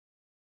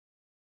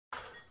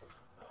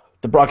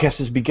The broadcast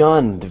has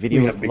begun. The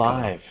video is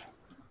live.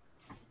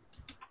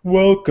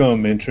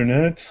 Welcome,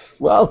 Internets.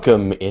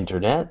 Welcome,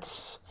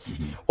 Internets.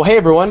 Well, hey,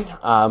 everyone.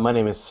 My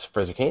name is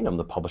Fraser Cain. I'm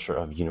the publisher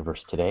of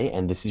Universe Today,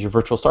 and this is your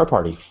virtual star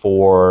party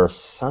for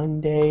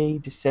Sunday,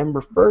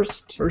 December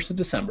 1st. 1st of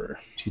December.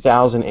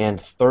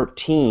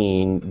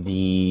 2013,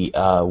 the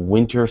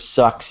Winter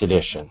Sucks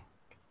edition,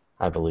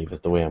 I believe is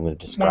the way I'm going to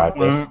describe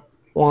this.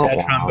 Sad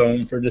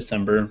trombone for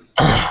December.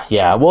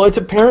 Yeah, well, it's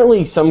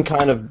apparently some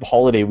kind of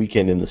holiday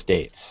weekend in the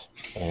States,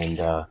 and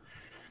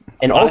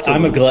also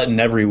I'm a glutton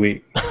every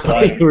week. So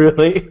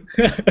really.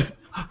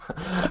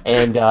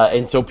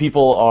 And so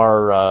people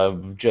are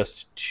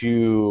just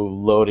too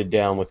loaded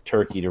down with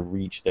turkey to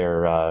reach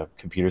their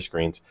computer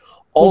screens.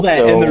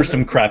 Also, and there's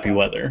some crappy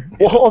weather.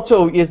 Well,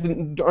 also,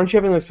 aren't you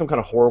having like some kind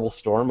of horrible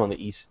storm on the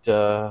East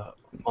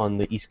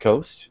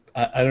Coast?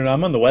 I don't know.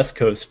 I'm on the West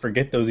Coast.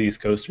 Forget those East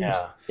Coasters.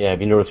 Yeah.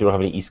 If you notice, we don't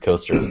have any East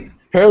Coasters.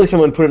 Apparently,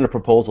 someone put in a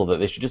proposal that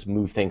they should just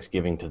move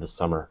Thanksgiving to the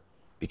summer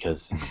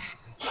because,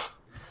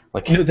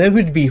 no, that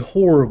would be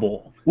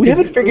horrible. We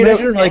haven't figured out.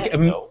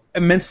 Imagine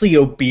immensely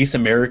obese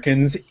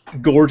Americans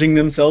gorging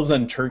themselves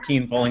on turkey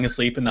and falling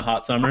asleep in the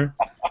hot summer.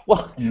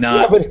 Well,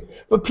 yeah,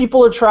 but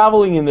people are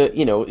traveling in the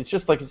it's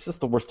just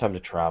the worst time to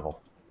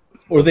travel.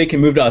 Or they can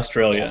move to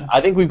Australia.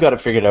 I think we've got it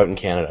figured out in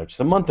Canada.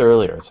 Just a month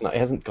earlier. It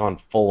hasn't gone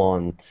full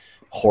on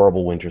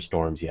horrible winter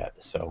storms yet.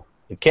 So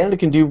Canada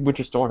can do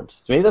winter storms.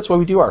 So maybe that's why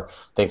we do our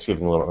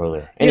Thanksgiving a little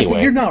earlier. Anyway, yeah,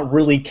 but you're not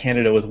really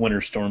Canada with winter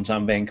storms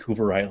on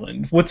Vancouver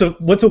Island. What's a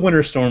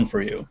winter storm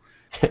for you?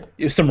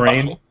 Some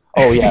rain.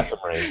 Oh yeah, some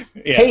rain.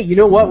 Yeah. Hey, you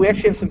know what? We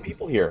actually have some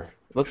people here.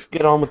 Let's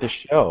get on with the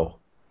show.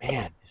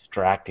 Man,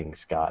 distracting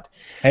Scott.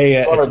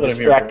 Hey,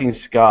 distracting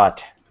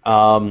Scott.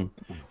 Well,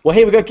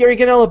 hey, we got Gary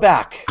Gonella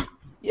back.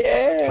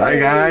 Yeah. Hi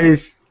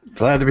guys,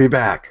 glad to be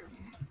back.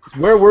 So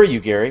where were you,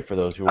 Gary? For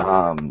those who were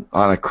on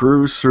a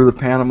cruise through the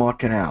Panama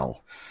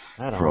Canal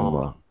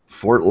from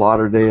Fort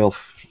Lauderdale,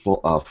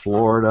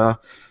 Florida,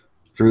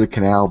 through the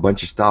canal, a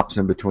bunch of stops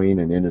in between,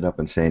 and ended up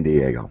in San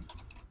Diego.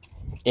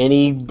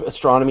 Any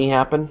astronomy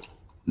happen?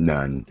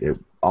 None.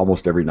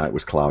 Almost every night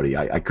was cloudy.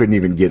 I couldn't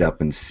even get up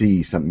and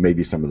see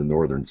maybe some of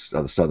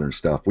the southern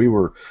stuff. We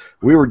were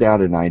down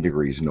to 9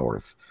 degrees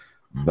north,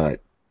 but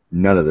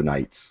none of the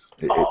nights.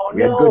 We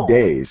had good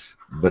days,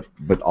 but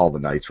all the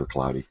nights were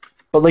cloudy.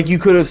 But like you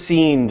could have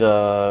seen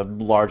the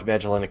Large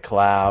Magellanic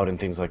Cloud and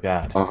things like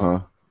that.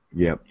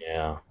 Yep.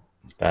 Yeah.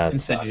 That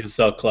sucks. You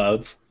saw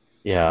clouds.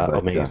 Yeah.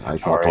 But, I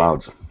saw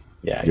clouds.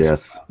 Yeah.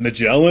 Yes.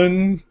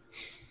 Magellan.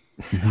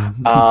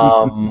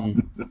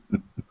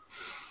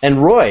 And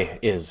Roy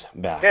is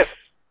back. Yes.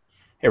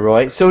 Hey,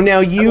 Roy. So now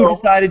you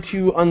decided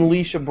to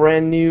unleash a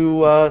brand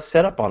new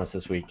setup on us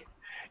this week.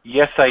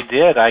 Yes, I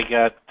did. I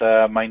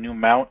got my new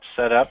mount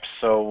set up,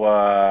 so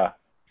I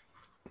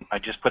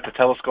just put the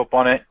telescope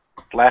on it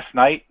last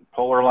night,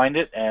 polar aligned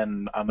it,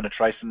 and I'm going to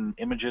try some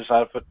images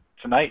out of it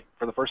tonight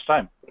for the first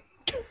time.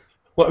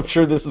 Well, I'm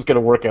sure this is going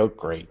to work out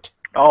great.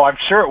 Oh, I'm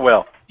sure it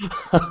will.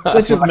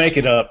 Let's just make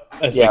it up.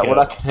 We're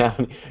not gonna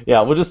have.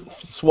 Yeah, we'll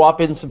just swap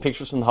in some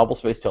pictures from the Hubble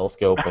Space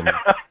Telescope, and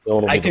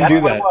I can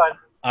do that.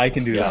 I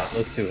can do that.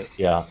 Let's do it.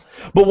 Yeah,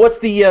 but what's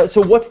the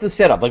what's the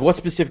setup? Like, what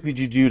specifically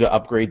did you do to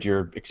upgrade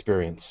your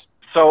experience?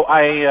 So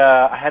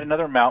I had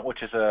another mount,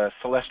 which is a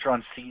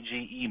Celestron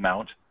CGE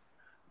mount,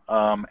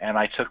 and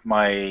I took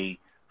my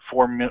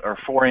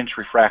 4-inch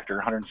refractor,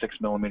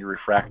 106 millimeter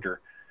refractor,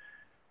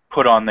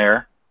 put on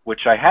there,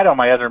 which I had on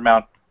my other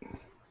mount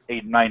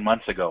 8-9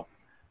 months ago.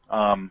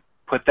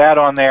 Put that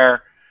on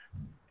there,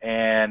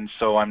 and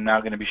so I'm now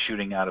going to be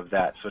shooting out of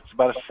that. So it's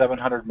about a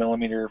 700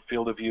 millimeter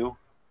field of view.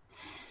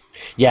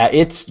 Yeah,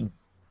 it's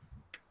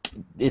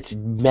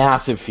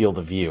massive field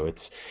of view.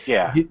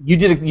 Yeah. You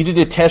did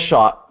a test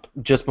shot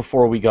just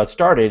before we got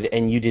started,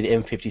 and you did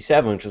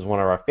M57, which is one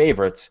of our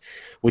favorites,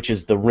 which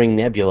is the Ring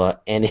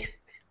Nebula, and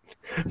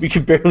we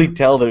could barely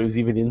tell that it was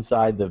even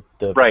inside the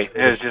right.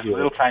 It was just a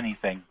little tiny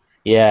thing.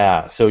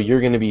 Yeah, so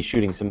you're going to be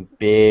shooting some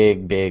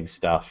big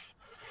stuff.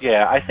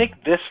 Yeah, I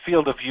think this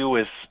field of view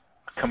is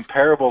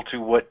comparable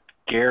to what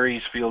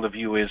Gary's field of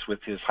view is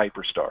with his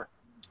Hyperstar.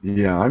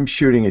 Yeah, I'm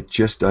shooting at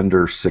just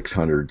under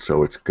 600,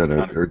 so it's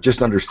gonna, or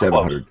just under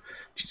 700.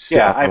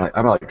 Yeah,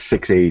 I'm like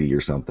 680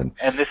 or something.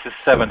 And this is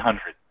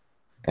 700.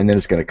 And then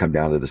it's going to come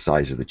down to the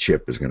size of the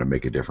chip is going to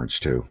make a difference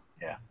too.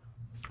 Yeah.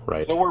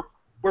 Right. So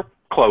we're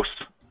close.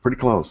 Pretty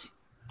close.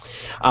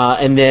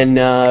 And then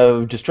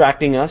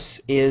distracting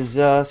us is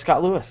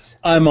Scott Lewis.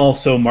 I'm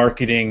also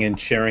marketing and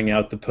sharing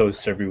out the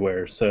posts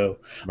everywhere, so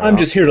I'm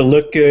just here to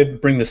look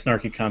good, bring the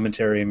snarky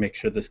commentary, and make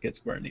sure this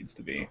gets where it needs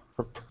to be.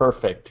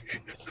 Perfect.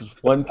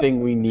 One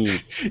thing we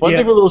need. One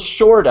thing we're a little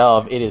short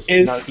of, it is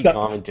snarky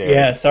commentary.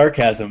 Yeah,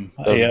 sarcasm.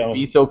 So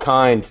be so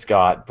kind,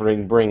 Scott.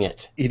 Bring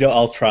it.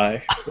 I'll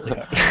try.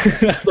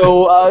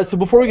 So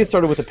before we get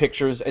started with the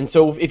pictures, and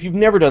so if you've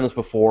never done this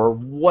before,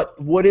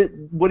 what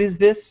is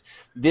this?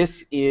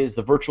 This is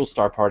the virtual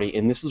star party,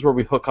 and this is where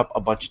we hook up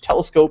a bunch of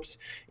telescopes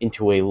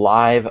into a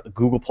live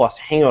Google Plus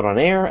Hangout on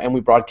air, and we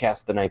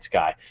broadcast the night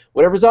sky.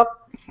 Whatever's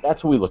up,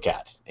 that's what we look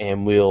at,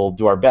 and we'll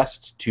do our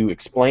best to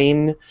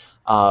explain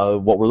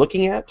what we're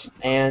looking at,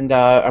 and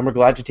we're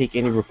glad to take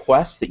any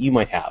requests that you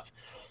might have.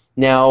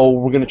 Now,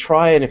 we're going to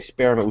try an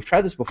experiment. We've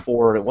tried this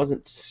before, and it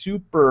wasn't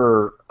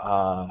super,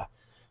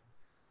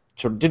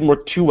 sort of didn't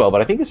work too well,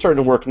 but I think it's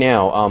starting to work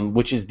now,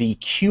 which is the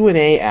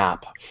Q&A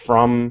app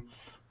from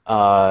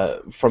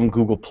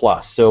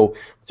Google+. So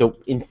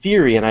in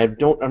theory, and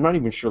I'm not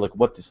even sure like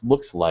what this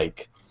looks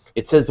like,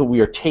 it says that we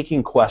are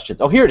taking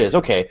questions. Oh, here it is.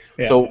 Okay.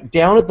 Yeah. So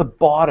down at the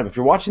bottom, if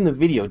you're watching the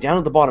video, down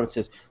at the bottom it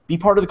says, be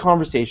part of the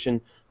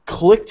conversation,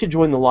 click to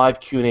join the live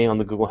Q&A on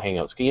the Google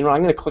Hangouts. Okay, I'm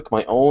going to click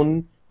my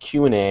own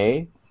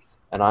Q&A,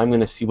 and I'm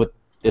going to see what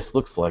this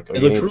looks like.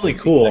 It looks really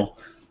cool,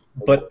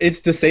 but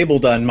it's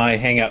disabled on my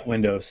Hangout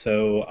window,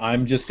 so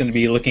I'm just going to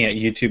be looking at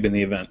YouTube in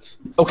the events.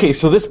 Okay,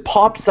 so this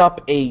pops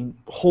up a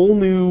whole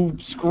new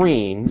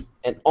screen,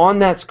 and on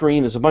that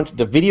screen there's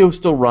the video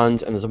still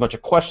runs, and there's a bunch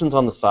of questions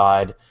on the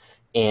side,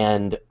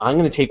 and I'm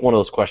going to take one of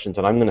those questions,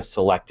 and I'm going to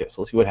select it.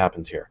 So let's see what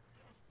happens here.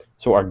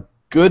 So our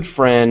good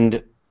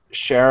friend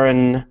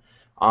Sharon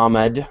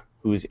Ahmed,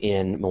 who's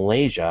in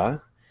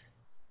Malaysia,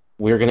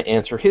 we're going to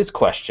answer his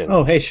question.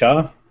 Oh, hey,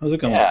 Shah. How's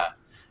it going? Yeah.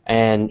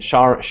 And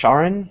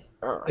Sharon?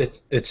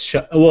 It's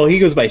Shah. Well, he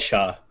goes by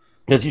Shah.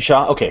 Does he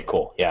Shah? Okay,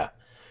 cool. Yeah.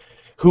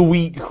 Who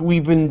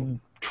we've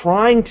been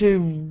trying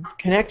to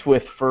connect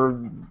with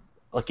for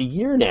like a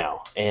year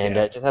now, and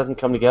it just hasn't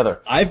come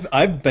together.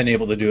 I've been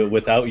able to do it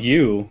without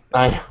you.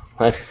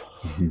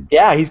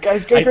 Yeah, he's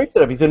got a great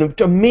setup. He's an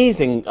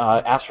amazing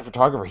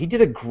astrophotographer. He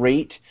did a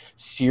great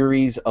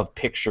series of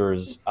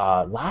pictures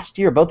last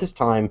year about this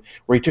time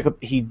where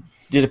he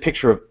did a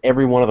picture of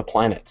every one of the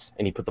planets,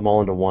 and he put them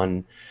all into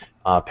one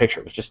picture.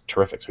 It was just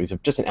terrific. So he's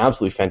just an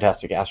absolutely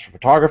fantastic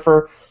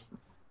astrophotographer,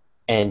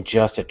 and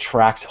just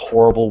attracts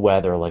horrible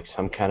weather like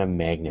some kind of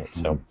magnet.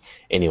 So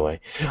anyway,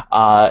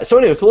 so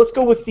let's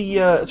go with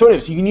the. So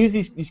you can use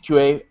these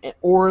QA,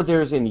 or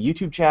there's in the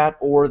YouTube chat,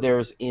 or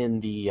there's in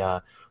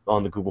the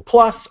on the Google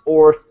Plus,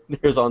 or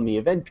there's on the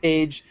event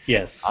page.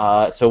 Yes.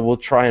 So we'll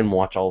try and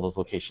watch all those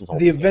locations all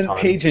the event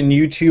page and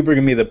YouTube are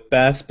going to be the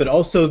best, but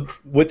also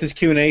with this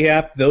Q&A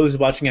app, those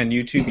watching on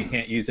YouTube, you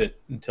can't use it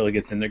until it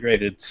gets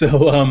integrated.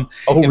 So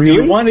if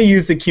you want to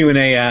use the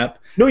Q&A app...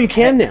 No, you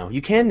can now.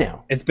 You can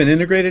now. It's been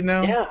integrated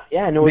now?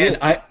 Yeah. No, man,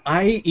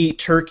 I eat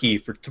turkey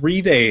for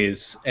 3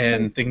 days,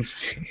 and things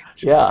change.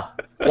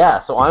 Yeah.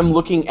 So I'm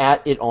looking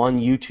at it on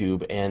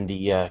YouTube, and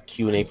the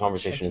Q&A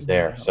conversation is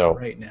there. So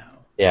right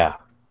now.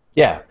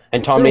 Yeah,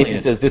 and Tom Nathe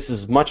says this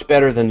is much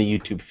better than the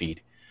YouTube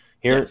feed.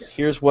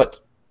 Here's what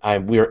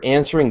we are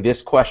answering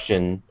this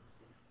question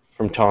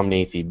from Tom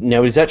Nathe.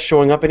 Now, is that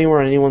showing up anywhere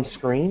on anyone's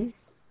screen?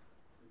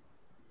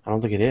 I don't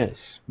think it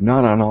is.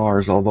 Not on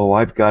ours, although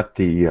I've got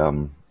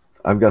the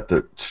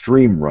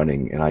stream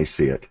running and I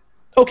see it.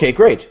 Okay,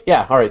 great.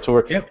 Yeah, all right. So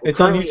we're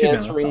currently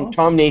answering awesome.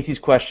 Tom Nathe's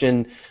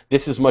question.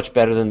 This is much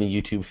better than the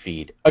YouTube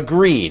feed.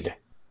 Agreed.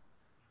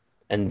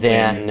 And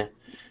then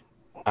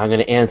I'm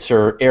going to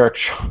answer Eric.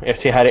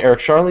 Say hi to Eric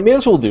Charlie. May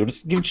as well do.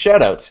 Just give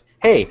shout-outs.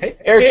 Hey,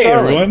 Eric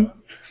Charlie. Everyone.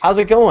 How's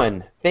it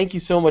going? Thank you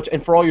so much,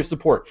 and for all your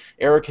support.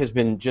 Eric has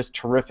been just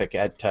terrific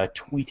at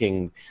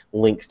tweeting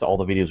links to all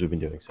the videos we've been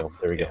doing. So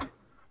there we go.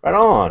 Right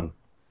on.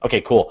 Okay,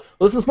 cool.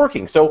 Well, this is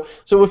working. So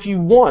if you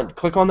want,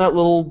 click on that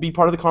little be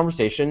part of the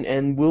conversation,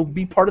 and we'll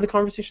be part of the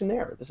conversation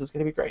there. This is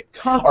going to be great.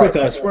 Talk with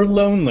us. We're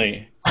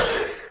lonely.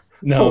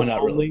 No, so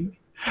not really.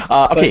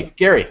 Okay,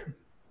 Gary.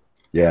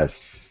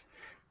 Yes.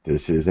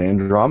 This is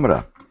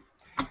Andromeda.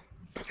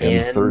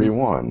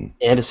 M31.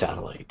 And a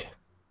satellite.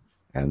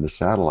 And the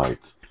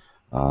satellites.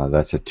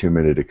 That's a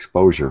 2-minute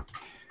exposure.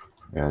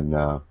 And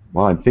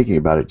while I'm thinking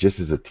about it, just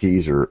as a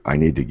teaser, I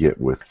need to get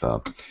with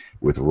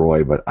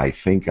Roy, but I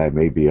think I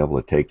may be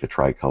able to take the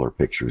tricolor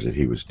pictures that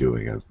he was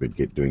doing. I've been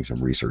doing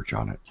some research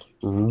on it.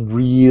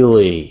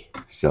 Really?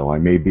 So I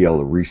may be able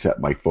to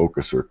reset my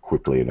focuser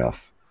quickly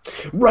enough.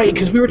 Right,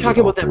 because we were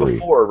talking about that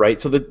before, right?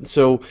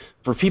 So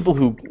for people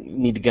who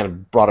need to kind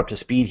of brought up to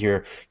speed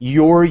here,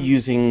 you're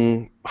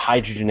using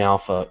hydrogen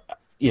alpha.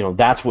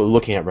 That's what we're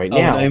looking at right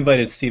now. I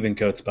invited Stephen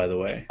Coates, by the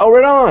way. Oh,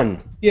 right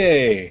on!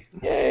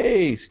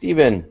 Yay,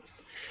 Stephen.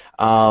 He's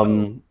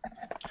going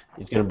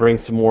to bring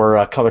some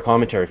more color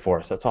commentary for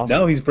us. That's awesome.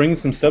 No, he's bringing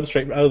some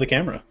substrate out of the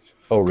camera.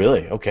 Oh,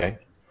 really? Okay.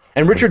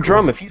 And Richard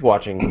Drum, if he's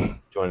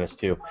watching, join us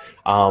too.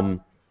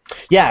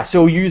 Yeah,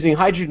 so you're using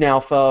hydrogen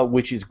alpha,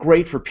 which is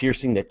great for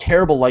piercing the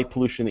terrible light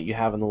pollution that you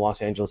have in the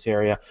Los Angeles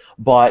area.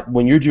 But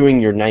when you're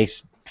doing your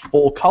nice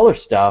full color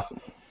stuff,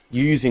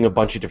 you're using a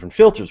bunch of different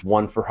filters.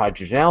 One for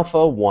hydrogen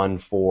alpha, one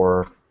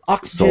for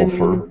oxygen,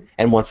 sulfur,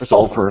 and one for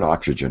sulfur and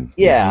oxygen.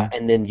 Yeah,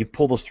 and then you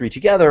pull those three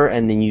together,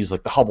 and then use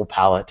like the Hubble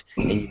palette,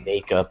 and you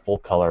make a full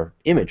color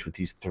image with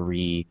these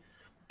three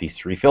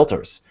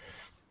filters.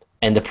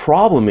 And the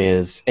problem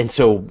is, and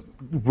so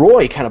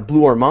Roy kind of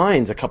blew our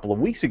minds a couple of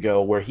weeks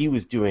ago, where he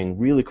was doing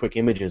really quick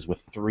images with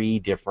these 3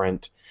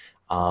 different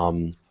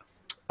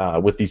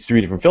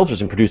filters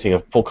and producing a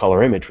full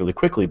color image really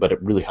quickly, but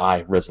at really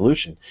high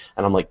resolution.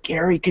 And I'm like,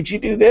 Gary, could you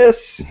do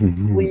this,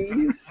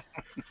 please?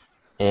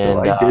 And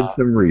so I did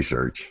some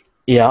research.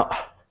 Yeah.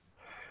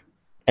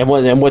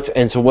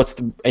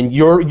 And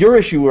your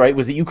issue, right,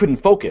 was that you couldn't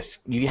focus.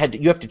 You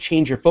have to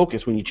change your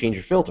focus when you change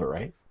your filter,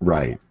 right?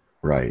 Right.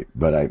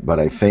 But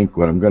I think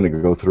what I'm going to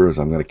go through is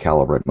I'm going to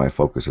calibrate my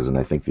focuses, and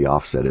I think the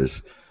offset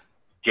is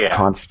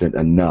constant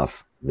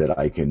enough that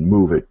I can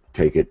move it,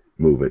 take it,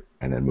 move it,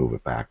 and then move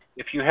it back.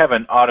 If you have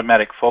an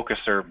automatic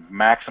focuser,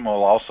 Maxima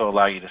will also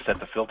allow you to set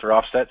the filter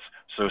offsets.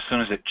 So as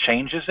soon as it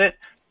changes it,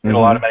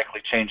 it'll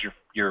automatically change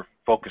your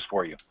focus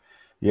for you.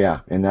 Yeah,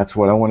 and that's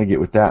what I want to get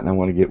with that, and I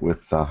want to get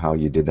with how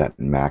you did that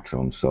in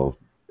Maximum. So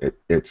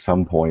at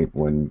some point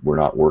when we're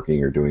not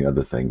working or doing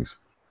other things,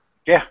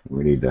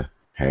 we need to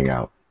hang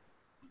out.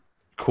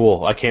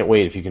 Cool. I can't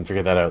wait if you can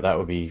figure that out. That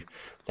would be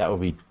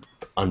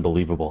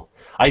unbelievable.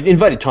 I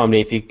invited Tom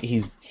Nathe.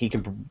 He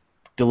can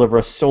deliver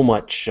us so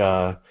much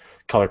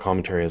color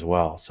commentary as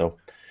well. So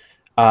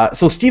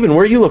Stephen,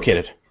 where are you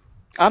located?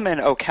 I'm in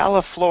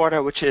Ocala,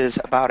 Florida, which is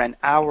about an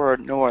hour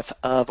north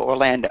of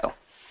Orlando.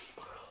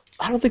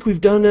 I don't think we've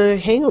done a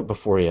hangout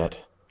before yet.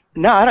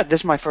 No, I don't.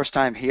 This is my first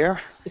time here.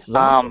 This is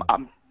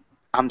awesome.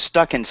 I'm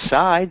stuck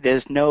inside.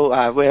 There's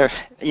no we're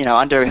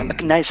under a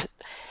nice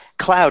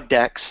cloud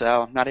deck,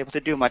 so I'm not able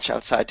to do much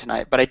outside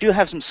tonight. But I do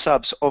have some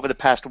subs over the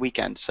past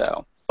weekend,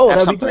 so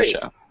that'd be great. To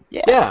show.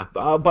 Yeah,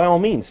 by all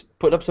means,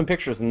 put up some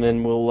pictures, and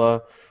then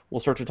we'll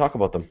start to talk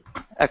about them.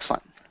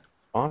 Excellent.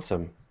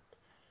 Awesome.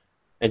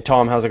 And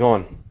Tom, how's it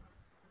going?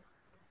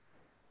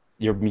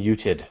 You're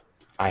muted.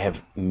 I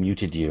have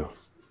muted you.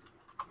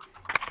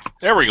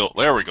 There we go.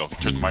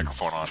 Turn the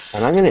microphone on.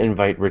 And I'm going to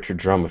invite Richard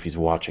Drum if he's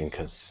watching,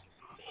 because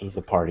he's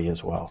a party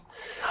as well.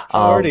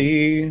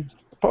 Party.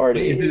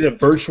 Is it a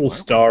virtual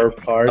star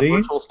party? A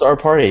virtual star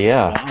party,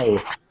 yeah.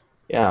 Wow.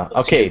 Yeah.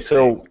 Okay,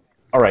 so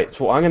all right.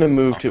 So I'm going to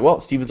move to. Well,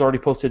 Steven's already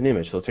posted an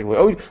image, so let's take a look.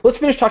 Oh, let's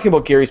finish talking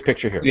about Gary's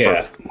picture here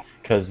first,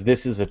 because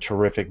this is a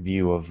terrific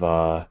view of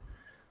the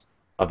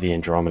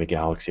Andromeda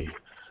Galaxy.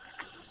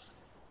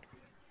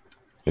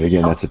 And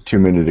again, that's a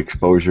 2-minute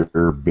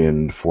exposure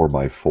bin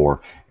 4x4,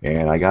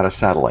 and I got a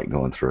satellite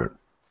going through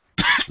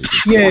it.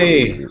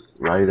 Yay!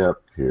 Right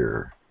up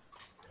here.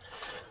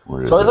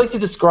 So I'd like to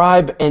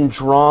describe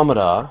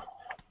Andromeda,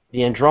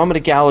 the Andromeda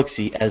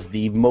Galaxy, as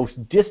the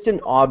most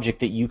distant object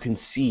that you can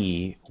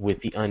see with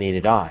the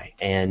unaided eye,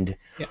 and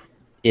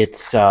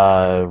it's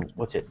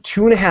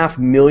 2.5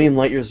 million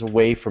light years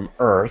away from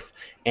Earth,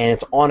 and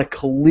it's on a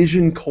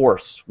collision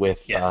course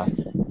with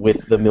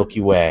the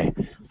Milky Way.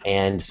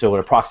 And so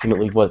in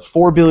approximately,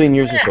 4 billion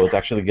years or so, it's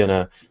actually going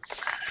to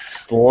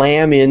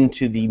slam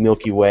into the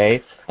Milky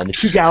Way, and the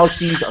two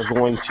galaxies are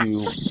going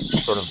to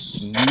sort of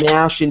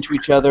mash into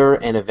each other,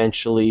 and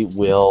eventually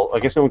will, I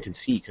guess no one can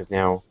see because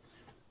now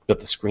we've got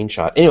the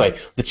screenshot. Anyway,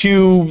 the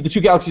two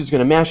galaxies are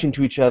going to mash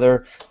into each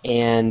other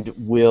and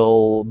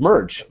will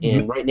merge.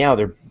 And right now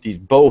they're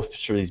both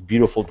sort of these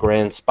beautiful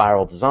grand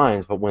spiral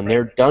designs, but when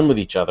they're done with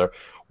each other,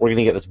 we're going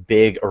to get this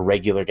big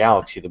irregular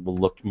galaxy that will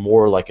look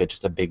more like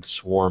just a big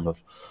swarm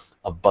of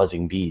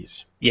buzzing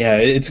bees. Yeah,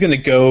 it's going to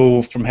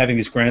go from having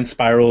these grand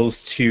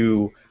spirals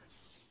to,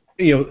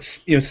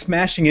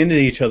 smashing into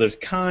each other is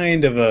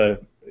kind of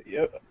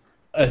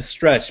a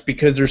stretch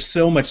because there's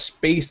so much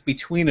space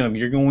between them.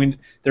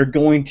 They're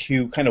going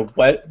to kind of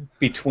wet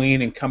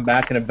between and come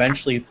back and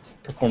eventually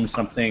perform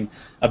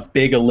a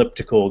big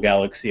elliptical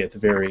galaxy at the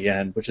very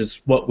end, which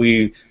is what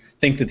we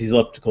think that these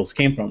ellipticals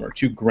came from, are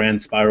two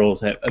grand spirals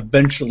that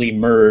eventually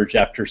merge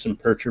after some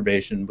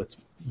perturbation with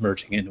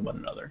merging into one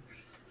another.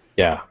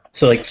 Yeah.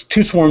 So like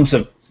two swarms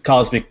of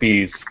cosmic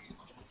bees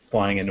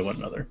flying into one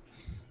another.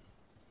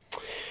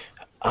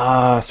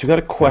 So we got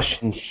a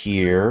question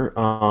here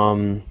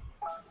from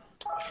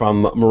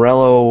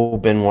Morello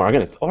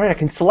Benoit. All right, I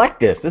can select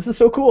this. This is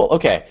so cool.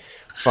 Okay.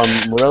 From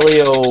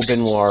Morello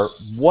Benoit,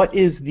 what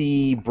is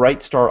the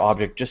bright star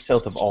object just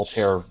south of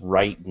Altair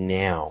right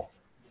now?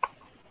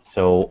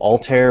 So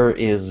Altair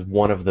is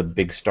one of the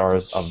big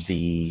stars of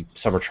the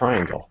Summer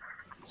Triangle.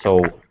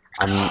 So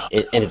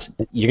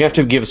you have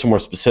to give us some more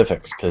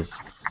specifics because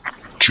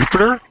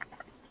Jupiter?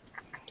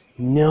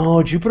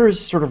 No, Jupiter is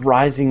sort of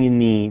rising in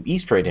the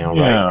east right now,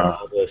 right?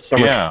 The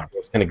Summer Triangle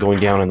is kind of going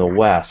down in the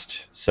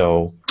west.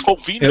 So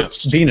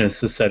Venus.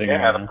 Venus is setting.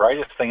 Yeah, the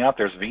brightest thing out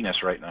there is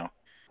Venus right now.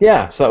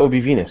 Yeah, so that would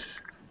be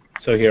Venus.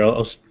 So here,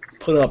 I'll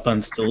put it up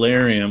on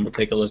Stellarium. We'll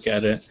take a look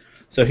at it.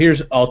 So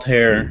here's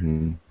Altair.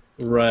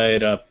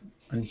 Right up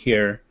in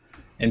here,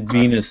 and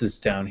Venus is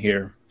down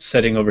here,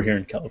 setting over here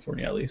in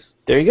California at least.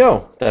 There you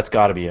go. That's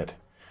got to be it.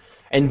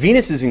 And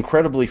Venus is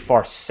incredibly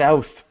far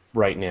south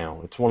right now.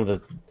 It's one of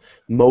the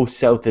most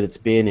south that it's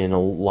been in a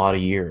lot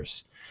of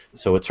years.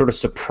 So it's sort of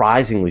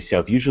surprisingly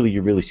south. Usually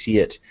you really see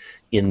it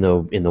in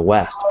the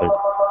west, but it's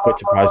quite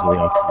surprisingly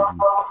off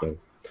to the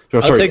east. So,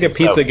 I'll take a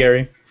pizza, south.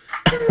 Gary.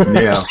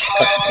 Yeah.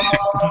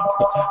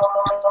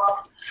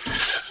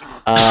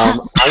 I'm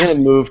going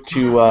to move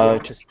to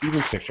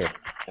Steven's picture,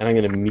 and I'm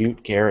going to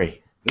mute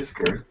Gary. This is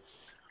Gary.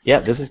 Yeah,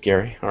 this is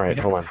Gary. All right,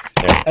 hold on.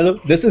 There. Hello,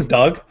 this is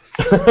Doug.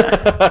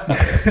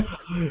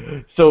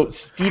 So,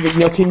 Steven,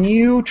 now can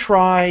you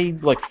try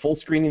full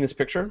screening this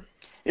picture?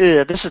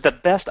 This is the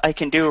best I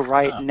can do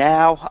right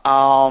now.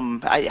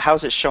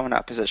 How's it showing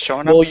up? Is it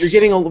showing up? Well, you're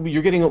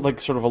getting like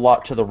sort of a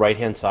lot to the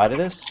right-hand side of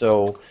this.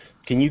 So,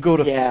 can you go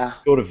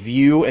to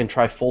View and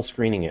try full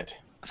screening it?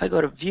 If I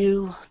go to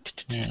View,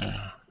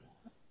 Yeah.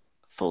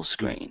 full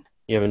screen.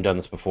 You haven't done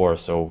this before,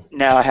 so.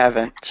 No, I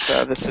haven't.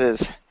 So this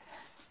is.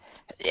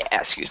 Yeah,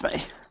 excuse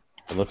me.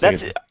 It looks like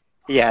it's,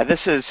 yeah,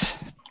 this is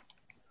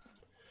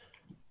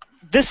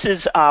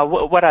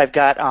what I've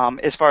got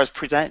as far as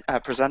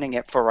presenting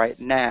it for right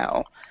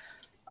now.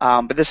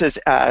 But this is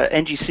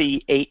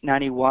NGC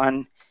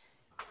 891,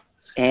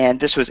 and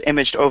this was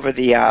imaged over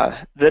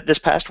this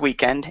past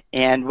weekend.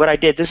 And what I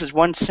did, this is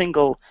one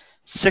single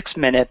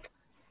 6-minute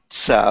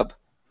sub,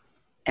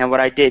 and what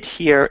I did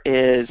here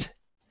is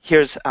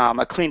here's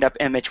a cleaned up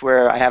image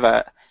where I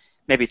have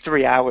maybe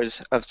 3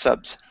 hours of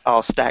subs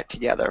all stacked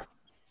together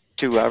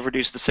to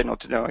reduce the signal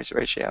to noise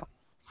ratio.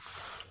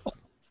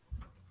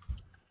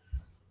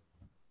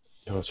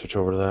 You want to switch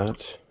over to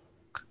that?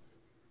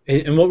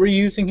 And what were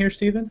you using here,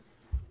 Stephen?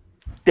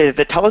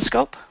 The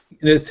telescope?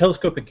 The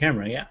telescope and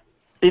camera, yeah.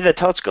 The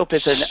telescope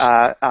is an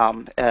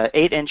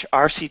 8-inch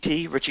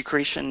RCT, rich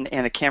accretion,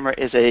 and the camera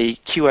is a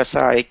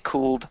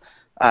QSI-cooled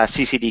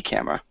CCD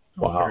camera.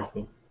 Wow. Very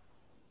cool.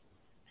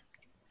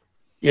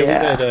 Yeah,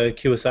 we've had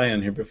QSI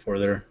on here before.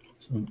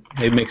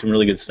 They make some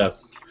really good stuff.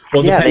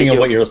 Well, depending on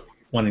what you're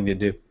wanting to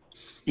do.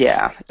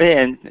 Yeah,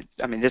 and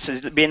I mean, this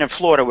is being in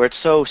Florida where it's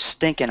so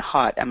stinking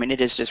hot. I mean,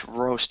 it is just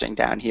roasting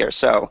down here.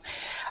 So,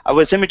 I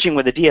was imaging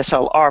with a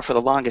DSLR for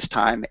the longest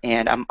time,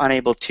 and I'm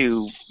unable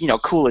to,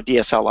 cool a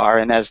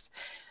DSLR. And as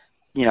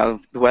the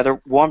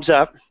weather warms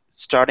up,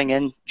 starting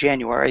in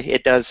January,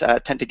 it does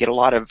tend to get a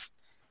lot of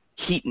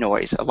heat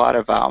noise, a lot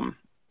of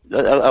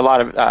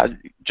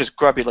just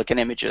grubby-looking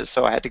images.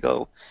 So I had to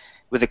go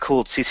with a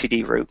cooled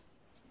CCD route.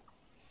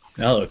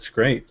 That looks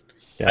great.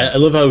 Yeah. I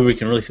love how we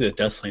can really see the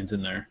dust lanes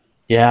in there.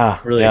 Yeah,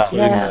 really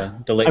including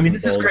the light. I mean,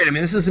 this is great. I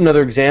mean, this is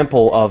another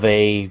example of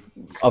a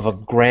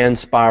grand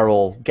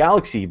spiral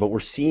galaxy, but we're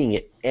seeing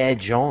it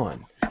edge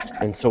on,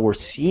 and so we're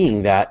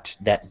seeing that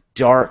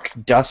dark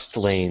dust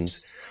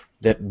lanes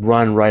that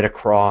run right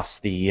across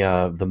the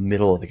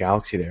middle of the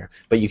galaxy there.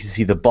 But you can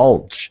see the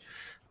bulge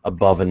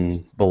above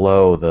and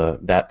below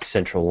that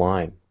central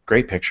line.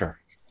 Great picture.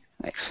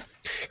 Thanks.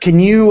 Can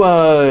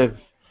you?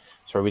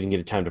 Sorry, we didn't get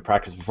a time to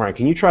practice beforehand.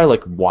 Can you try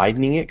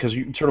widening it? Because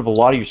sort of a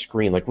lot of your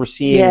screen, we're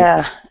seeing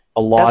a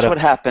lot that's of. what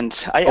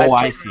happened. I played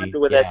around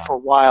with it for a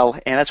while,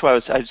 and that's why I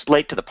was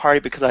late to the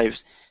party because I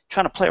was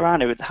trying to play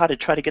around with how to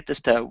try to get this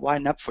to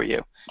widen up for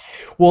you.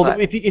 Well,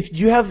 if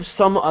you have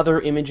some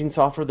other imaging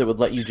software that would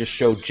let you just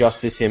show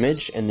just this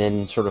image and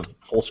then sort of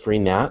full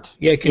screen that.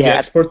 Yeah, could you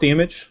export the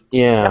image?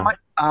 Yeah.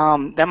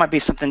 That might be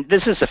something.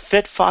 This is a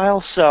FIT file,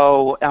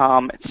 so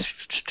let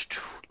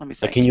me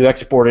think. Can you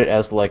export it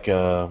as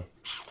a?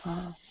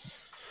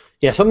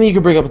 Something you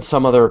can bring up in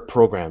some other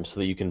programs so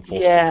that you can full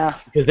screen.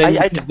 Because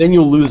then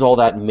you'll lose all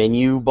that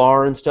menu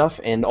bar and stuff,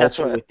 and it's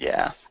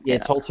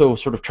also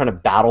sort of trying to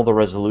battle the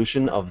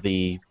resolution of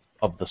the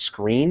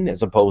screen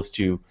as opposed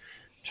to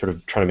sort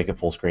of trying to make it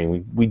full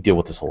screen. We deal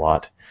with this a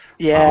lot.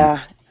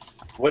 Yeah.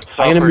 What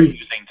software are you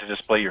using to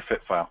display your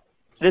FIT file?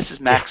 This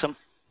is Maxim.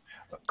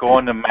 Go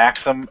on to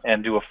Maxim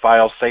and do a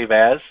file save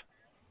as.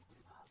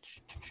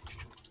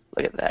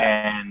 Look at that.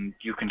 And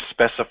you can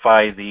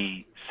specify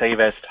the save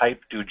as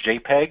type, do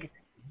JPEG.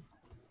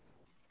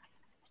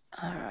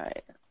 All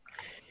right.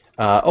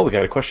 We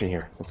got a question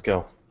here. Let's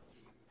go.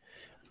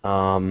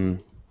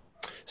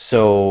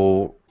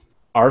 So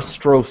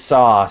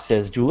Arstro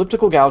says, do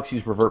elliptical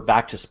galaxies revert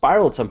back to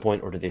spiral at some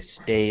point, or do they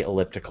stay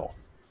elliptical?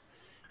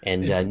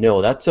 And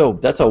no, that's a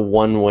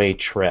one-way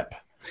trip.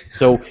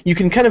 So you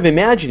can kind of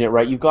imagine it,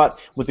 right? You've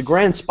got, with the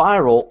grand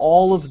spiral,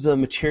 all of the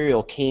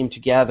material came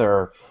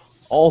together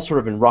all sort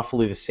of in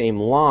roughly the same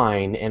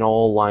line and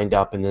all lined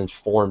up and then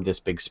formed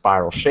this big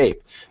spiral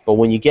shape. But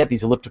when you get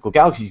these elliptical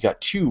galaxies, you've got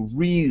two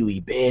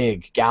really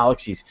big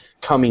galaxies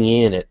coming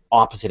in at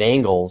opposite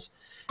angles,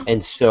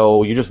 and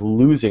so you're just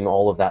losing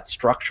all of that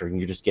structure and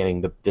you're just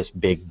getting this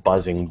big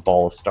buzzing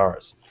ball of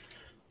stars.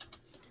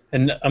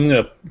 And I'm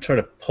going to try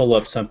to pull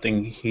up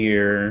something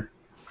here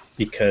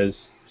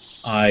because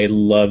I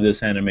love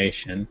this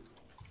animation.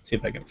 See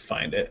if I can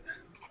find it.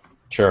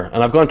 Sure,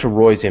 and I've gone to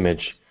Roy's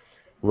image.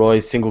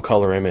 Roy's single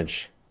color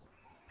image.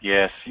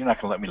 Yes, you're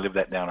not going to let me live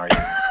that down, are you?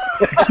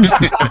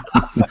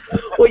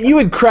 Well, you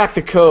had cracked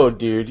the code,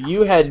 dude.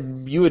 You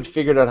had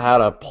figured out how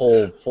to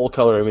pull full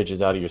color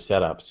images out of your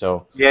setup.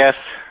 So yes.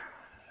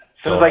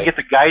 As soon as I get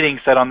the guiding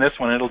set on this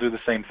one, it'll do the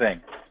same thing.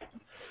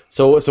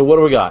 So what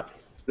do we got?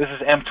 This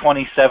is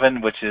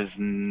M27, which is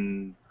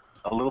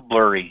a little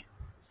blurry.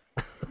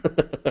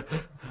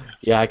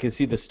 Yeah, I can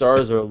see the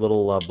stars are a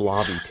little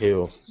blobby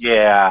too.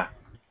 Yeah.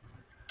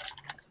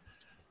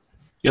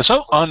 Yeah,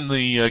 so on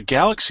the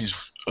Galaxies,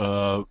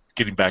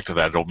 getting back to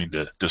that, I don't mean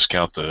to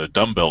discount the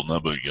Dumbbell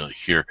Nebula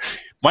here.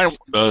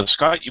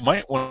 Scott, you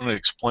might want to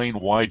explain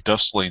why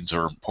dust lanes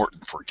are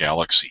important for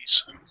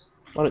galaxies.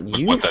 Why don't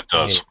you what that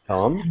does.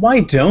 Tom?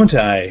 Why don't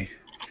I?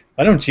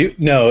 Why don't you?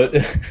 No.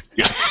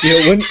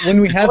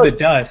 When we have the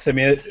dust, I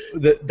mean,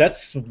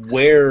 that's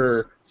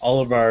where all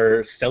of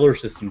our stellar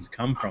systems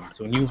come from.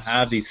 So when you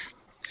have these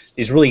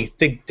really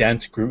thick,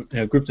 dense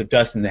groups of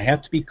dust, and they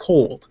have to be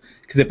cold,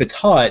 because if it's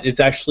hot, it's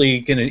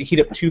actually going to heat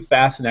up too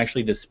fast and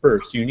actually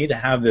disperse. So you need to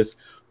have this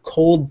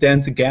cold,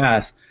 dense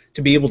gas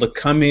to be able to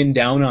come in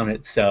down on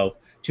itself,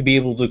 to be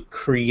able to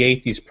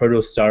create these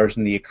protostars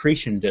and the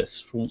accretion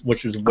disks,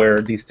 which is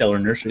where these stellar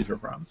nurseries are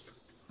from.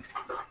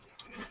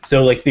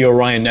 So like the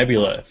Orion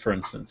Nebula, for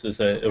instance, is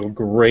a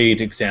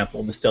great example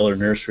of the stellar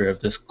nursery of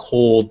this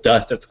cold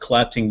dust that's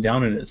collapsing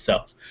down in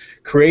itself,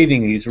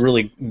 creating these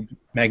really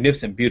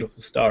magnificent,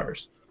 beautiful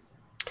stars.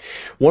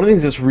 One of the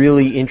things that's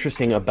really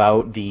interesting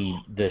about the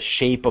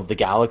shape of the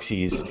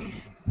galaxies,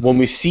 when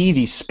we see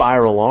these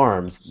spiral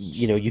arms,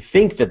 you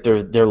think that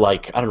they're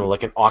like, I don't know,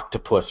 like an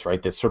octopus,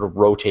 right? That's sort of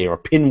rotating, or a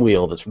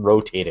pinwheel that's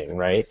rotating,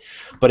 right?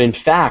 But in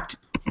fact,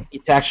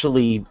 it's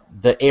actually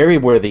the area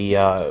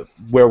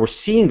where we're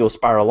seeing those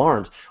spiral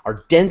arms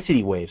are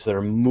density waves that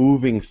are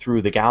moving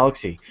through the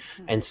galaxy,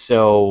 and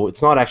so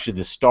it's not actually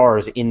the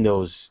stars in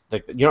those.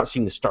 Like, you're not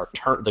seeing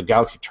the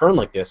galaxy turn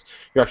like this.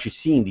 You're actually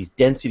seeing these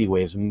density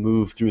waves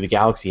move through the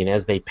galaxy, and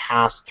as they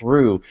pass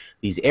through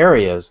these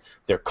areas,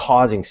 they're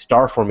causing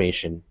star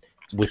formation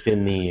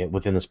within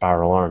the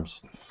spiral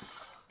arms.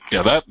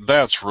 Yeah,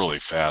 that's really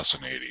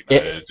fascinating.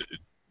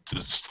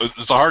 It's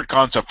a hard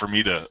concept for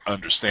me to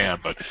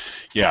understand, but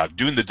yeah,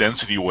 doing the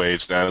density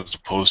waves as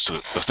opposed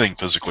to the thing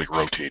physically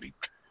rotating.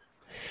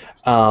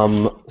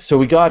 So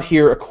we got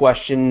here a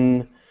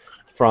question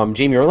from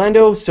Jamie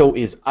Orlando. So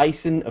is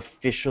ISON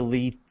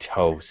officially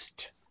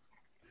toast?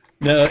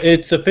 No,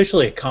 it's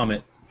officially a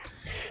comet.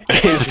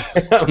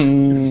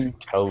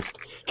 Toast.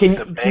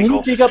 Can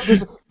you dig up?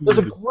 There's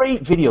a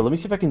great video. Let me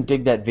see if I can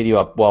dig that video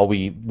up while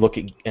we look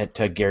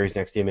at Gary's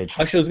next image.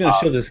 Actually, I was going to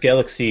show this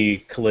galaxy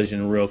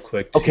collision real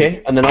quick, too.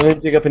 Okay, and then I'm going to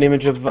dig up an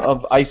image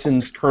of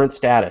ISON's current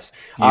status.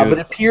 But it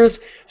appears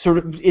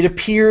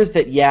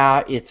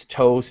that it's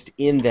toast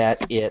in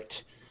that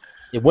it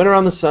went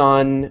around the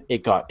sun,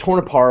 it got torn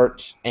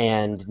apart,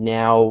 and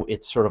now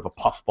it's sort of a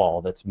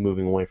puffball that's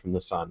moving away from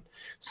the sun.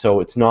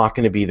 So it's not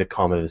going to be the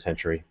comet of the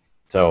century.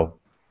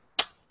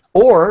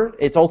 Or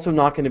it's also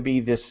not going to be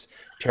this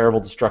terrible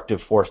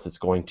destructive force that's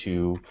going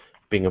to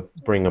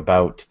bring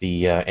about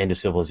the end of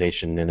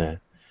civilization and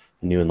a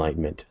new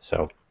enlightenment.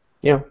 So,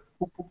 yeah.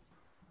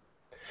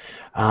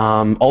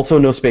 Also,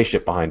 no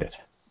spaceship behind it.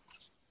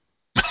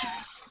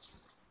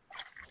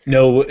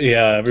 No,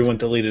 yeah, everyone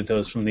deleted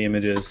those from the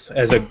images.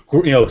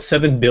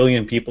 7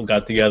 billion people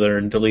got together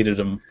and deleted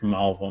them from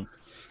all of them.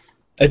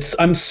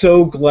 I'm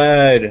so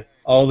glad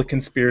all the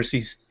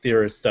conspiracy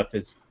theorist stuff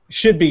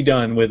should be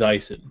done with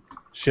ISON.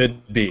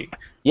 Should be.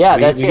 Yeah,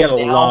 we get a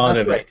lot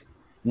of right. it.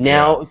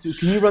 Now, so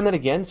can you run that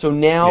again? So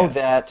now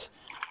that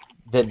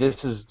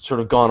this has sort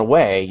of gone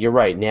away, you're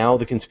right. Now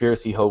the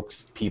conspiracy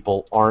hoax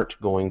people aren't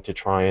going to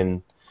try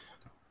and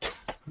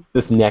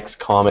this next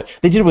comet.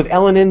 They did it with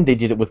Elenin. They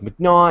did it with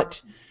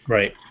McNaught.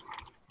 Right.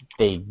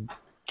 They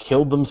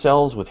killed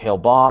themselves with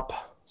Hale-Bopp.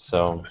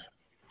 So.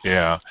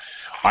 Yeah,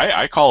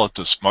 I call it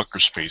the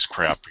Smucker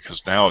spacecraft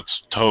because now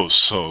it's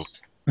toast. So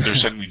they're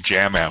sending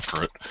jam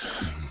after it.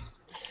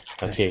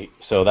 Okay,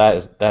 so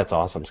that's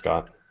awesome,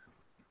 Scott.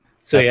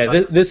 So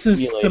this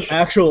is some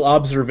actual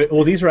observation.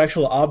 Well, these are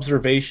actual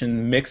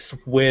observation mixed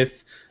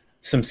with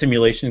some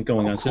simulation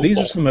going on. So these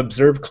are some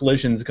observed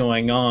collisions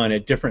going on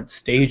at different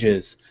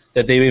stages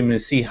that they've been able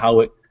to see how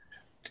it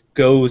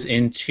goes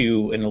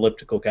into an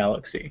elliptical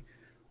galaxy,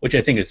 which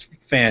I think is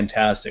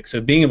fantastic.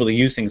 So being able to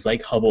use things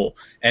like Hubble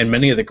and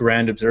many of the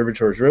grand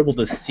observatories are able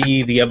to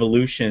see the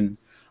evolution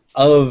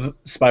of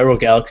spiral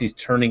galaxies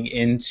turning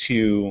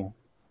into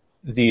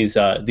these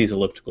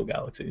elliptical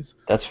galaxies.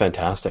 That's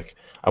fantastic.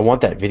 I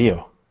want that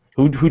video.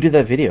 Who did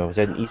that video? Is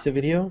that an ESA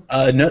video?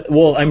 No,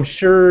 well, I'm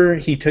sure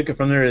he took it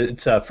from there.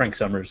 It's Frank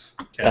Summers'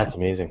 channel. That's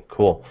amazing.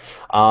 Cool.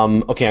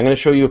 Okay, I'm going to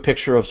show you a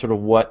picture of sort of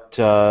what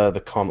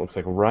the comet looks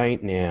like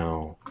right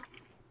now.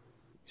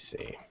 Let's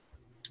see.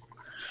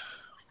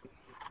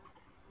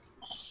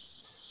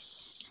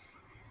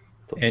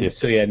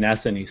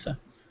 NASA and ESA.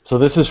 So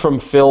this is from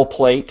Phil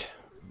Plait.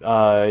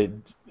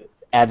 Added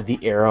the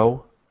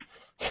arrow.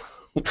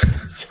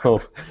 so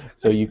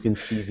you can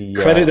see the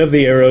credit of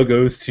the arrow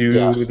goes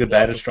to the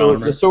bad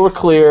astronomer. Just so we're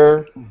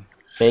clear,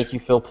 thank you,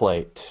 Phil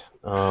Plait.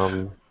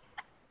 Yeah,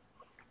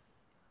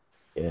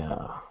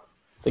 I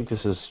think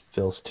this is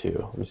Phil's too.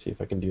 Let me see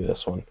if I can do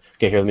this one.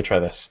 Okay, here, let me try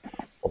this.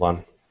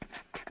 Hold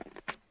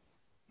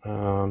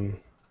on.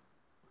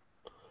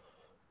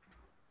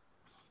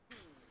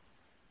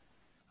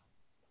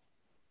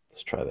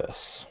 Let's try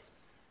this.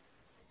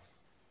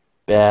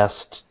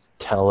 Best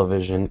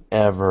television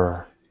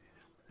ever.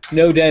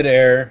 No dead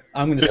air.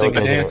 I'm going to sing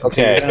a dance.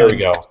 Okay, here we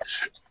go.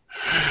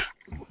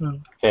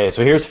 Okay,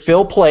 so here's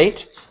Phil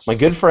Plait, my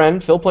good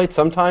friend. Phil Plait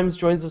sometimes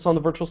joins us on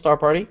the virtual star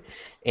party,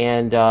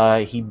 and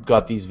he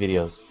got these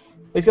videos.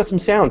 He's got some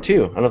sound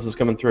too. I don't know if this is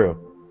coming through.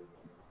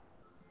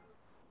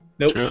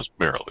 Nope. Just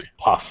barely.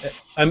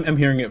 Puff. I'm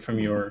hearing it from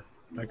your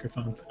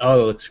microphone.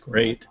 Oh, it looks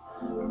great.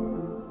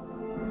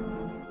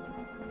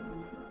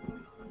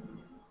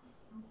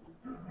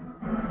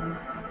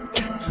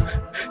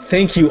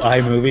 Thank you,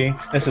 iMovie.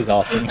 This is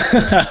awesome.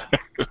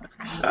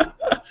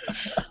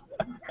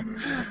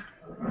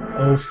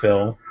 Oh,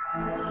 Phil.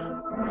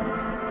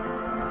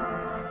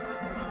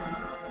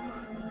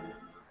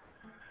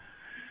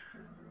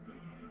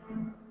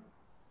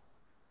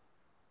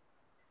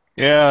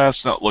 Yeah,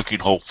 that's not looking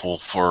hopeful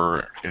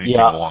for anything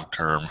Yeah. long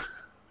term.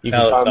 You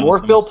can Oh, find that's more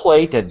awesome. Phil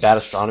Plait at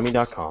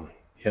badastronomy.com.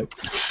 Yep.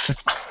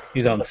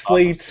 He's on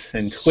Slates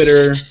and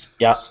Twitter.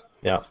 Yeah,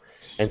 yeah.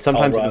 And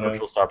sometimes at the Colorado.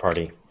 Virtual Star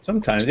Party.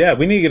 Sometimes, yeah.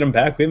 We need to get him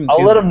back. We haven't I'll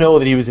seen let him know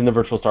that he was in the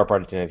Virtual Star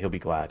Party tonight. He'll be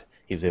glad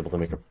he was able to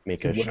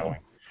make a Wow.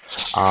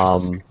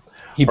 showing.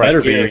 He All right,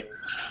 better Gary, be.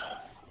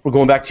 we're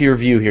going back to your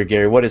view here,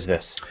 Gary. What is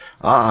this?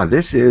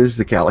 This is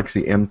the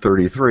Galaxy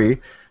M33,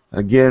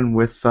 again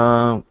with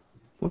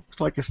looks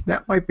like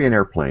that might be an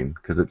airplane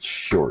because it's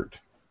short.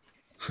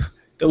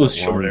 Those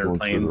short Line going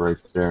through airplanes.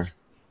 right there.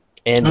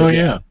 And Oh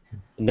yeah.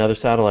 another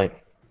satellite.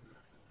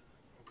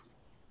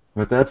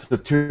 But that's the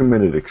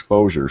 2-minute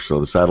exposure, so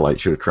the satellite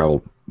should have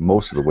traveled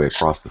most of the way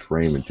across the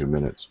frame in 2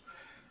 minutes.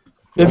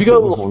 Have you got a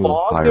Also, it was little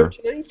one fog higher. there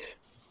tonight?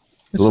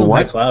 There's Little some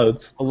high what?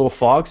 clouds. A little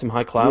fog, some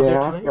high cloud there Yeah,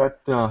 tonight?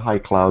 I've got high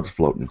clouds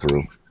floating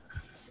through.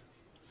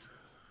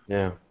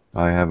 Yeah.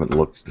 I haven't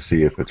looked to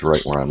see if it's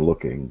right where I'm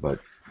looking, but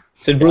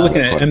So we're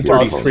looking at quite a bit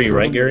M33, closer.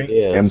 right, Gary?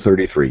 It is.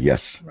 M33,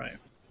 yes. Right.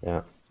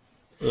 Yeah.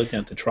 We're looking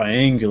at the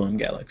Triangulum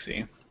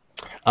Galaxy.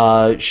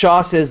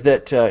 Shaw says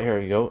that, here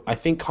we go, I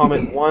think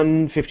Comet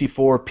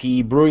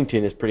 154P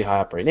Brewington is pretty high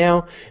up right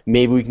now.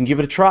 Maybe we can give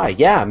it a try.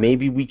 Yeah,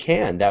 maybe we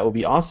can. That would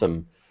be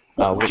awesome.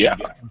 Yeah.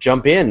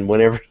 Jump in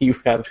whenever you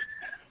have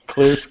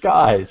clear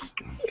skies.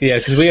 Yeah,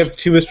 because we have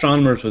two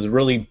astronomers with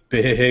really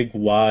big,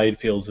 wide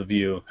fields of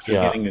view. So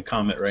Yeah. getting a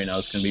comet right now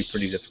is going to be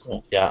pretty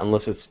difficult. Yeah,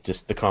 unless it's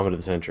just the comet of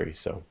the century,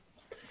 so.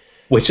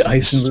 Which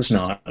ISON was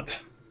not.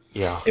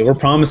 Yeah. They were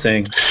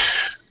promising.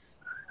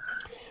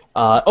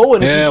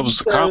 And Yeah, it was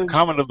the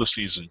comment of the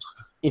season.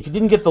 if you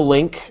didn't get the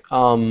link,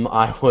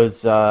 I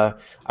was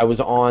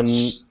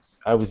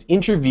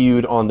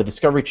interviewed on the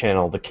Discovery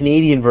Channel, the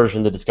Canadian version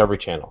of the Discovery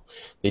Channel.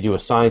 They do a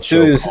science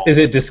So show. is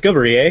it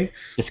Discovery, eh?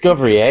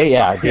 Discovery,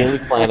 yeah, Daily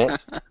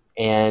Planet,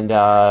 and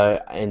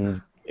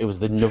it was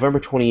the November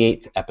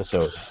 28th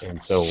episode, and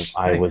so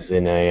I was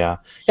in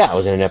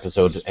an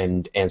episode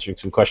and answering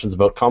some questions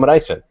about Comet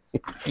ISON.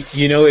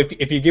 You know,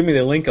 if you give me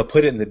the link, I'll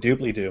put it in the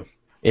doobly-doo.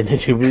 In the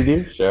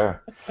doobly-doo?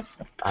 Sure.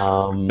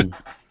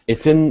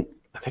 It's in.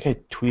 I think I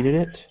tweeted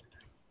it.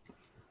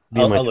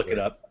 I'll look it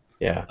up.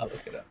 Yeah. I'll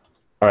look it up.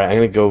 All right, I'm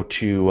gonna go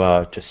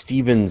to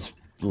Steven's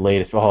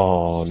latest.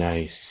 Oh,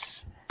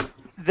 nice.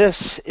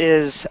 This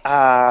is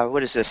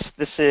what is this?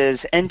 This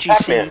is NGC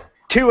Pac-Man.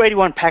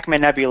 281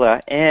 Pac-Man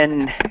Nebula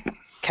in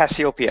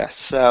Casseopeia.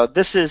 So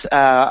this is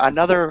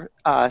another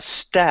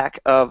stack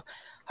of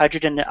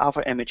hydrogen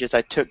alpha images.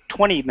 I took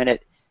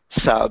 20-minute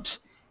subs,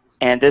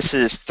 and this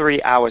is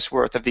 3 hours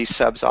worth of these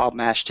subs all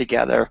mashed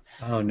together.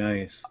 Oh,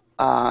 nice.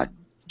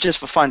 Just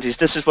for funsies,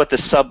 this is what the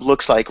sub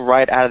looks like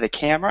right out of the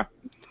camera.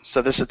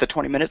 So this is the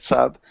 20-minute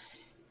sub,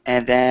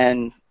 and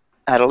then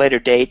at a later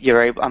date,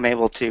 I'm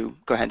able to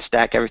go ahead and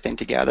stack everything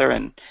together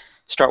and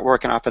start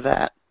working off of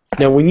that.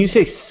 Now, when you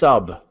say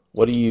sub,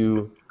 what do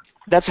you?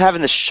 That's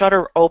having the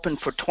shutter open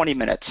for 20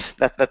 minutes.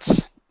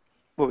 That's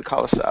what we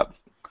call a sub.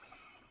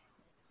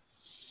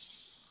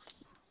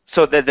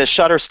 So the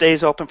shutter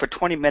stays open for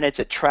 20 minutes.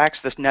 It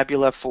tracks this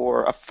nebula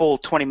for a full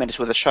 20 minutes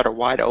with the shutter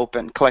wide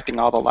open, collecting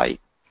all the light.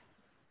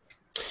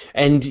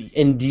 And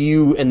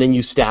then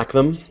you stack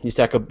them. You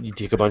take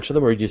a bunch of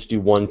them, or you just do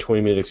one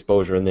 20-minute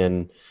exposure and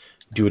then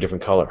do a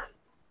different color.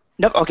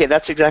 No, okay,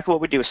 that's exactly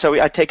what we do.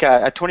 So I take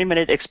a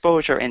 20-minute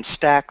exposure and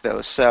stack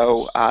those.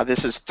 So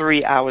this is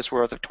 3 hours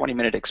worth of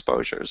 20-minute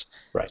exposures.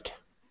 Right.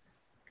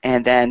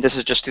 And then this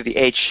is just through the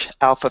H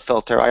alpha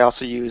filter. I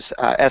also use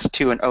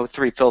S2 and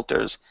O3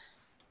 filters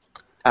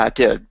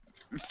to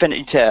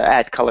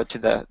add color to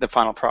the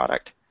final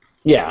product.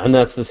 Yeah, and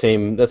that's the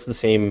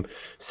same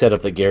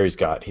setup that Gary's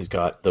got. He's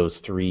got those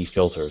 3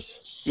 filters.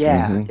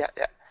 Yeah, Mhm. yeah.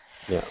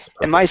 Yeah. It's perfect.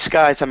 And my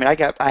skies,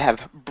 I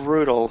have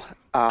brutal,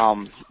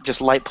 just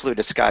light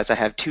polluted skies. I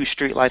have 2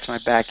 street lights in my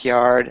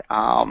backyard.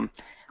 I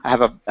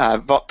have a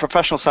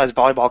professional-sized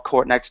volleyball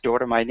court next door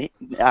to my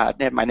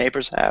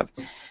neighbors have.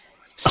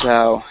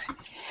 So.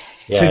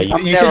 Yeah, So you-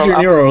 you said you're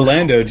near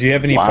Orlando. Do you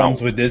have any Wow.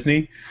 problems with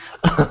Disney?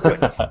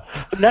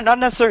 Not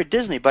necessarily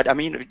Disney, but I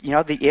mean,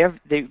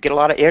 they get a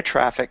lot of air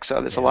traffic, so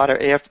there's a lot of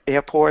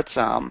airports.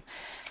 John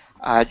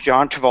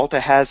Travolta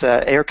has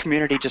an air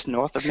community just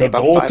north of me,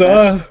 about 5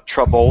 minutes.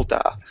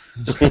 Travolta.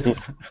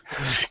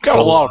 Got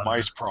a lot of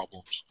mice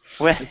problems.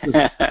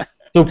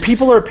 So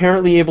people are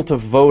apparently able to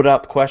vote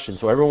up questions.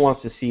 So everyone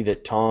wants to see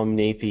that Tom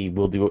Nathe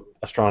will do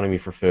astronomy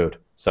for food.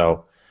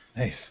 So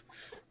Nice.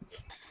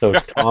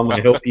 Tom,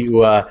 I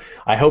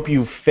hope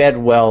you fed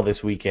well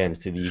this weekend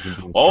so that you can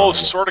do Oh,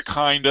 astronomy. sort of,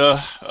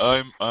 kinda.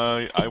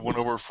 I went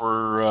over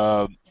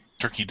for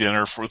turkey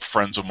dinner with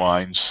friends of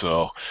mine.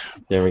 So,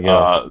 There we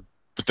go.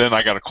 but then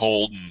I got a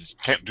cold and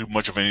can't do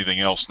much of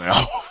anything else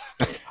now.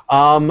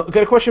 I've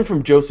got a question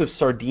from Joseph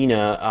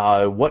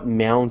Sardina. What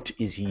mount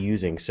is he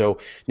using? So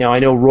now I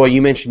know, Roy,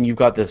 you mentioned you've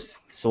got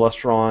this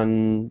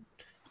Celestron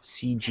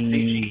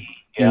CGE.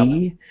 Yeah.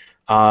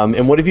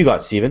 And what have you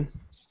got, Stephen?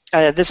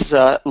 This is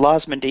a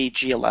Losmandy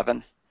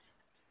G11.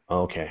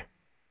 Okay.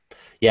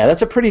 Yeah,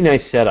 that's a pretty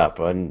nice setup.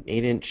 An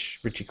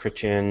 8-inch Ritchie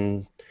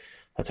Critchin.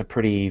 That's a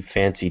pretty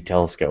fancy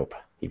telescope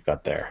you've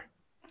got there.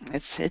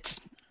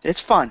 It's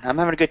fun. I'm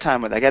having a good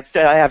time with it.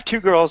 I have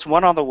 2 girls,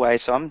 1 on the way,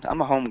 so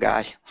I'm a home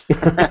guy.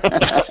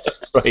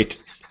 Right.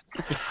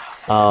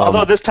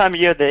 Although this time of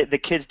year the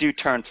kids do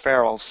turn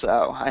feral,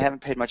 so I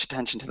haven't paid much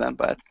attention to them.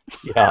 But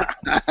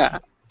yeah.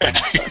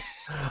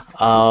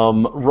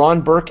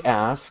 Ron Burke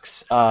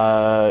asks,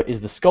 is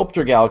the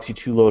Sculptor Galaxy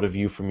too low to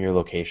view from your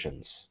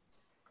locations?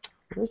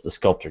 Where's the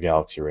Sculptor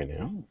Galaxy right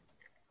now?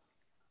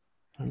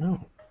 I don't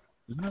know.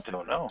 I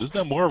don't know. Isn't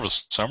that more of a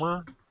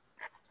summer?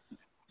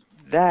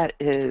 that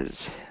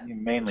is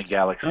Mainly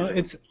Galaxies.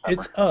 Oh,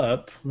 it's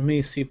up. Let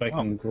me see if I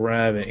can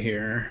grab it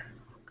here.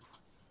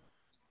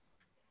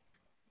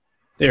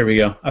 There we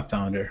go. I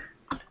found her.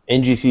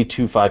 NGC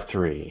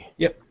 253.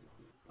 Yep.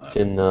 It's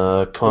in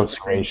the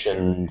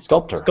Consecration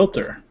Sculptor.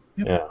 Sculptor.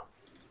 Yep. Yeah.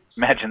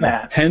 Imagine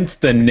that. Hence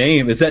the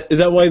name. Is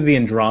that why the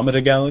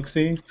Andromeda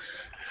Galaxy?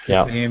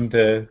 Yeah. Named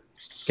the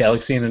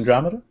Galaxy in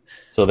Andromeda.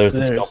 So there's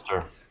the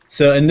Sculptor.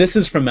 So, and this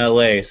is from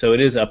LA, so it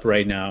is up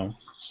right now.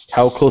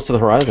 How close to the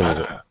horizon is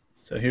it?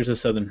 So here's the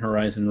southern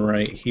horizon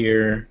right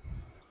here.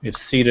 We have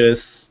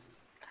Cetus.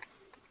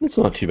 It's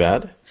not too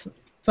bad. It's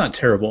not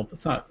terrible.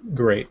 It's not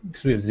great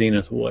because we have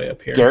Zenith way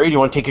up here. Gary, do you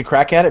want to take a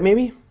crack at it,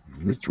 maybe?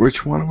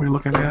 Which one are we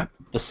looking at?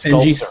 The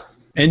Sculptor.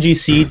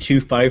 NGC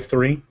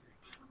 253.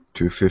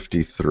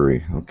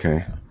 253.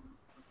 Okay.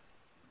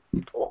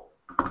 Cool.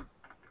 All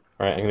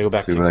right, I'm gonna go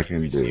back See to what I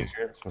can do.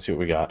 here. Let's see what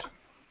we got.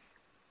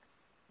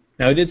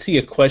 Now I did see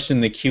a question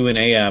in the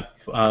Q&A app.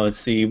 Let's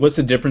see, what's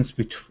the difference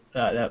between?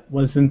 That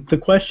wasn't the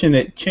question.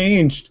 It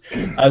changed.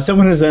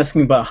 Someone was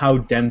asking about how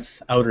dense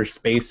outer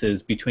space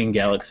is between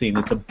galaxies, and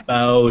it's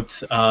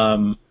about,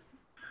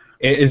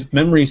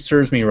 memory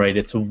serves me right,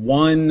 it's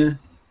 1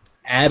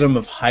 atom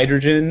of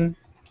hydrogen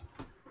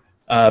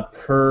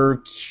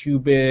per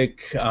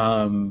cubic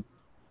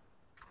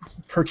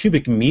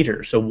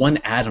meter. So 1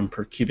 atom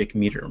per cubic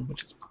meter,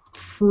 which is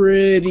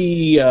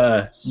pretty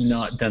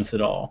not dense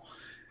at all.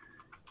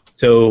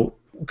 So,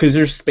 because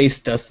there's space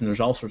dust and there's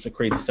all sorts of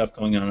crazy stuff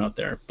going on out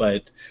there,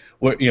 but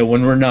when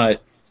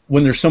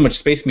there's so much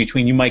space in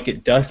between, you might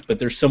get dust, but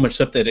there's so much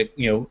stuff that it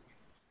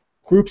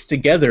groups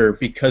together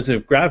because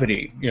of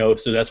gravity.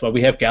 So that's why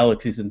we have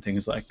galaxies and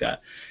things like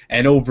that.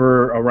 And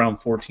over around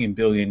 14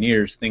 billion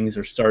years, things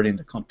are starting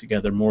to clump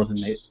together more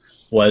than they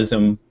was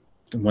when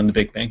the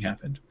Big Bang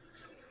happened.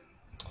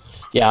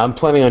 Yeah, I'm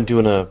planning on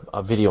doing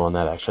a video on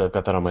that. Actually, I've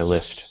got that on my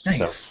list.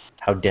 Nice. So,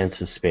 how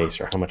dense is space,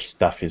 or how much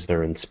stuff is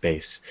there in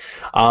space?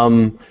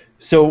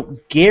 So,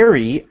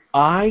 Gary,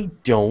 I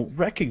don't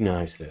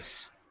recognize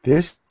this.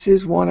 This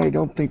is one I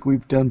don't think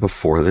we've done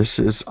before. This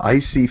is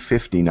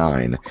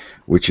IC59,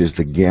 which is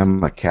the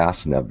Gamma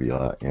Cass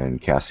Nebula in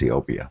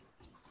Casseopeia.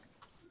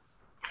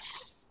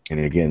 And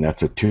again,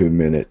 that's a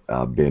 2-minute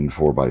bin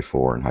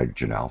 4x4 in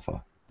hydrogen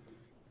alpha.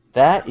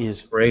 That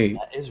is great.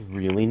 That is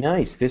really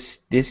nice.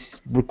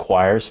 This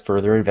requires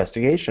further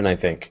investigation, I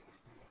think.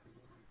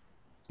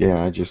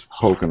 Yeah, I just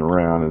poking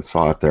around and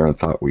saw it there and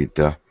thought we'd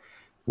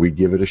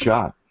give it a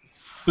shot.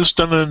 This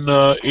done in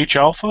H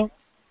alpha?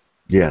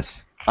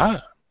 Yes.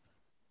 Ah.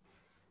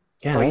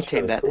 Yeah, that's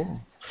really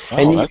cool. Oh,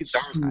 And That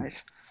was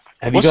nice.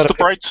 have what's you got the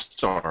bright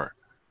star?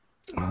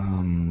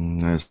 I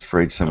was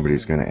afraid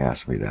somebody's going to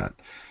ask me that.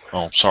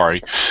 Oh,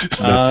 sorry.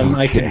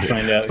 I can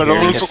find out. But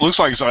here. it looks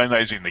like it's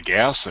ionizing the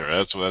gas there.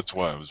 That's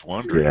why I was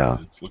wondering. Yeah.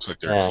 It looks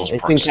like they're in close it's in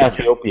proximity.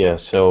 Casseopeia,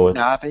 so it's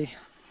Navi.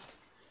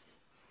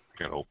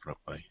 Gotta open up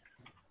my.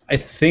 I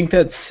think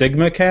that's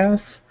Sigma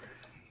Cass.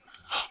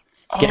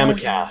 Gamma Oh,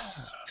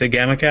 Cass. Is it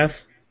Gamma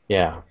Cass?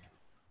 Yeah.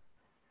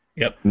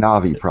 Yep.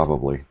 Navi,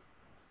 probably.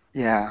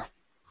 Yeah.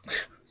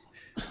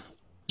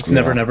 It's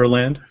Never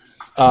Neverland.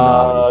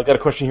 I got a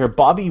question here.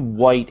 Bobby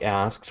White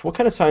asks, what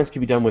kind of science can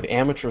be done with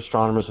amateur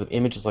astronomers with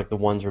images like the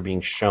ones we're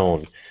being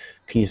shown?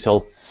 Can you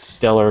tell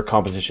stellar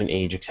composition,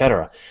 age,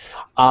 etc.?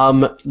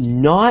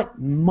 Not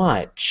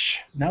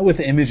much. Not with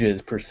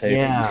images per se.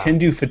 Yeah. But you can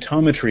do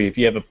photometry if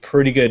you have a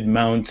pretty good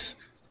mount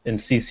and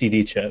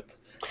CCD chip.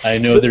 I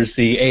know there's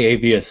the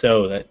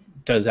AAVSO that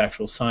does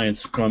actual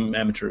science from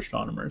amateur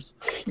astronomers.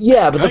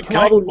 Yeah, but the Can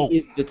I- problem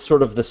is that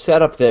sort of the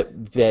setup that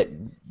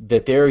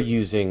they're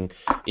using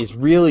is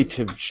really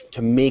to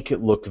make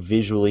it look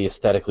visually,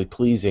 aesthetically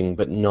pleasing,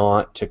 but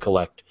not to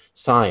collect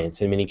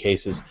science. In many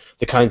cases,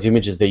 the kinds of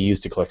images they use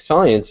to collect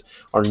science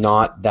are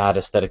not that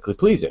aesthetically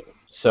pleasing.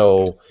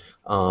 So,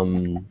 I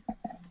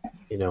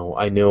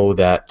know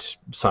that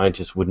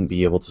scientists wouldn't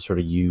be able to sort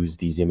of use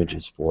these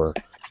images for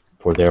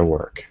their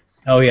work.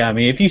 Oh yeah, I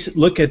mean if you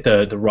look at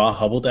the raw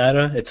Hubble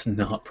data, it's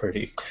not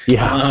pretty.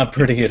 Yeah. Not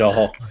pretty at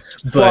all.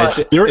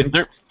 But There is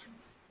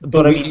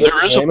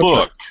a amateur-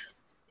 book.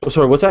 Oh,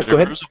 sorry, what's that? Go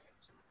ahead.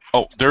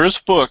 There is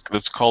a book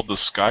that's called "The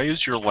Sky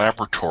Is Your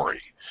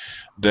Laboratory."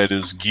 that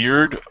is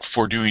geared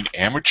for doing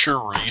amateur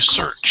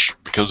research,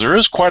 because there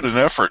is quite an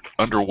effort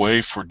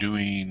underway for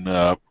doing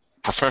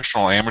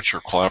professional amateur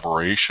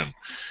collaboration.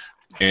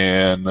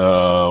 And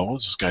what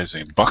was this guy's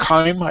name?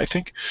 Buckheim, I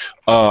think.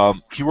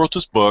 He wrote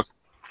this book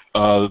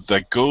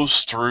that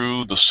goes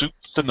through the soup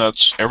to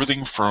nuts,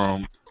 everything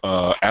from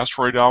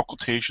asteroid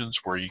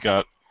occultations, where you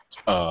got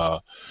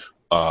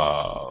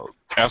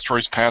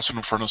asteroids passing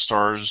in front of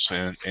stars,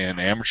 and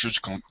amateurs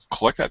can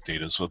collect that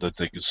data so that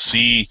they can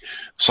see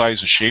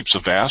size and shapes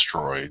of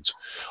asteroids,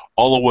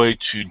 all the way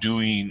to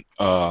doing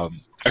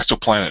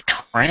exoplanet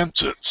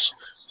transits,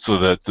 so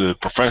that the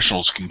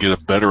professionals can get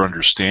a better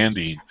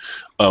understanding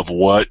of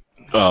what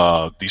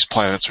these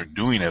planets are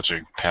doing as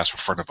they pass in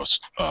front of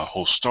a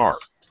host star.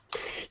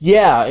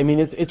 Yeah, I mean,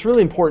 it's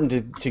really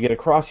important to get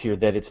across here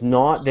that it's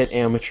not that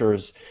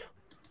amateurs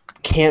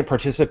can't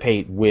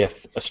participate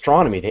with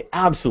astronomy. They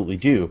absolutely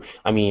do.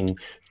 I mean,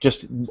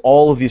 just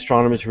all of the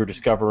astronomers who are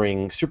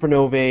discovering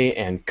supernovae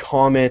and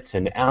comets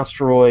and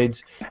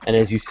asteroids, and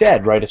as you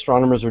said, right,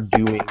 astronomers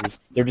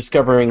they're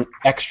discovering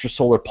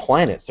extrasolar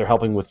planets. They're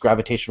helping with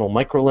gravitational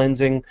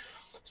microlensing.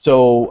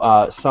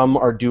 So some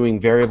are doing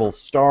variable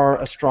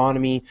star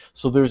astronomy.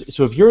 So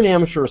if you're an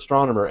amateur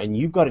astronomer and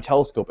you've got a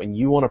telescope and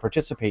you want to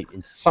participate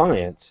in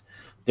science,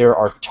 there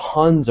are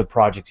tons of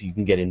projects you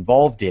can get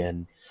involved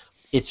in.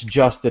 It's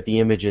just that the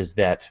images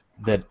that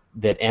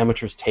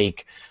amateurs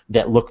take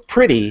that look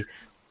pretty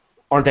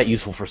aren't that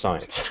useful for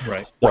science.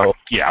 Right. So,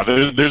 yeah,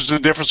 there's a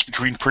difference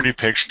between pretty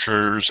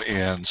pictures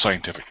and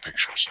scientific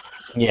pictures.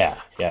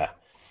 Yeah, yeah.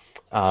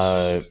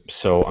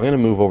 So I'm going to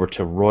move over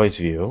to Roy's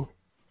view.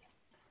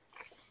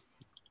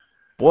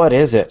 What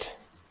is it?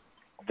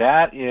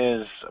 That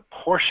is a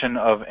portion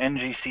of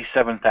NGC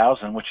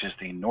 7000, which is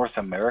the North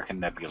American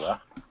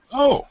Nebula.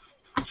 Oh.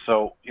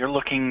 So you're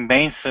looking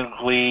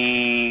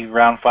basically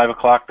around 5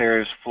 o'clock.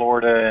 There's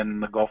Florida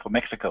and the Gulf of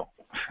Mexico.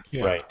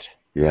 Yeah. Right.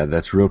 Yeah,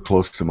 that's real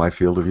close to my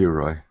field of view,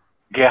 Roy.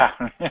 Yeah.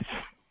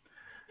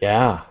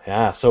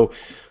 Yeah. So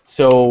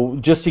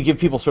just to give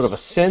people sort of a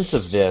sense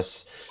of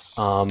this,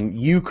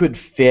 you could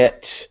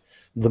fit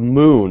the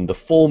moon, the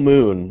full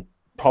moon,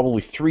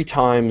 probably 3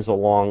 times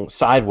along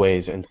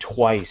sideways and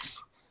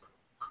twice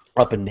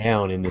up and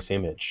down in this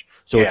image.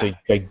 So It's a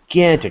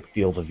gigantic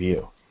field of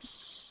view.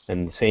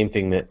 And the same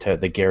thing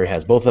that Gary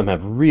has. Both of them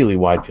have really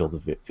wide fields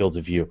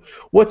of view.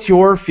 What's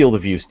your field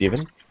of view,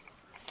 Stephen?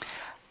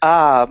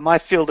 My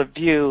field of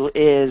view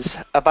is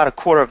about a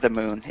quarter of the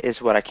moon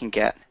is what I can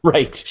get.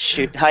 Right.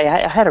 Shoot, I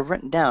had it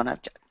written down.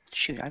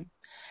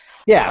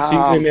 Yeah, so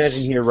you can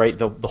imagine here, right,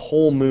 the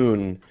whole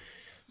moon,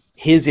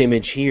 his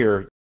image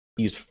here,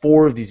 he used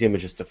 4 of these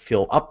images to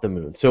fill up the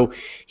moon. So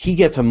he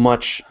gets a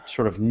much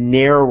sort of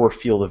narrower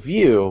field of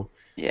view.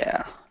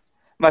 Yeah.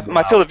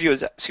 My field of view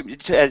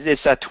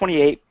is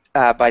 28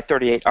 by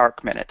 38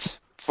 arc minutes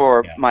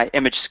for my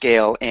image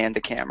scale and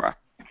the camera.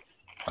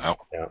 Wow.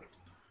 Yeah.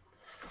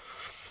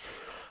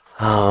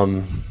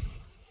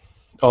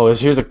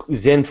 Here's a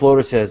Zen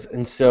Floater says,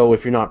 and so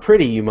if you're not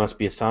pretty, you must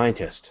be a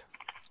scientist.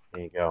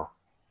 There you go.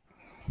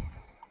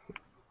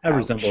 I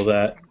resemble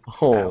that.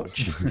 Oh,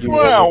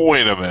 Well,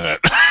 wait a minute.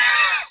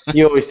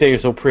 You always say you're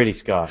so pretty,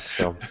 Scott.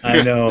 So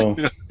I know.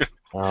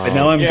 But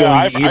now I'm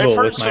going evil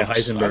with my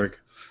Heisenberg.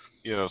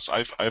 Yes,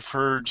 I've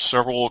heard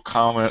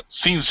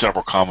seen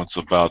several comments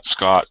about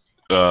Scott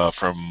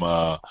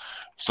from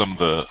some of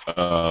the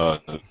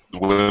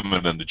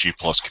women in the G+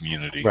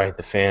 community. Right,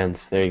 the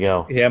fans. There you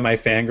go. Yeah, my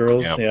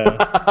fangirls. Yep. Yeah.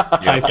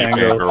 Hi,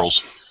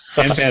 fangirls.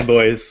 And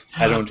fanboys.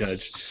 I don't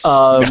judge.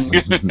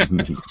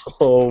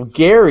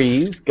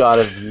 Gary's got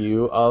a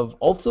view of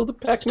also the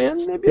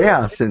Pac-Man Nebula.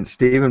 Yeah, since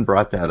Stephen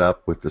brought that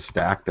up with the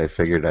stacked, I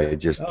figured I'd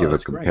just give a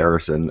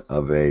comparison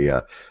of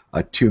a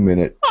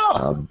 2-minute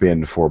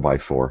bin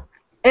 4x4.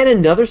 And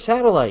another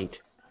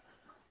satellite.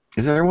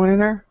 Is there one in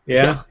there?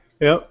 Yeah.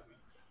 Yep.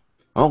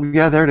 Oh,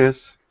 yeah, there it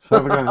is. Son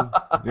of a gun.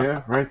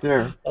 Yeah, right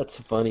there. That's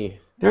funny.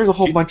 There's a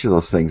whole bunch of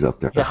those things up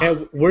there. Yeah. Hey,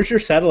 where's your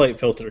satellite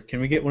filter? Can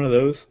we get one of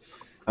those?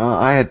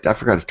 I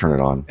forgot to turn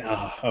it on.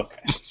 Oh,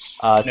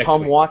 okay.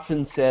 Tom week.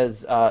 Watson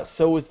says,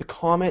 so is the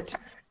Comet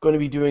going to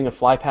be doing a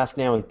fly past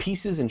now in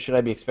pieces, and should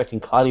I be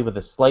expecting cloudy with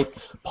a slight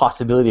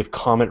possibility of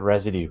comet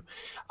residue?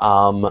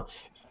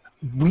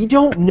 We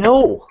don't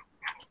know.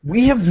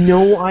 We have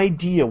no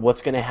idea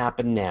what's going to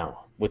happen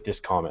now with this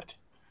comet.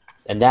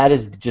 And that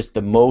is just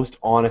the most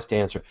honest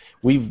answer.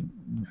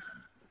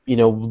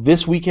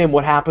 This weekend,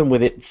 what happened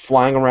with it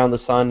flying around the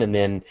sun and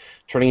then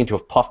turning into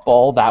a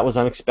puffball, that was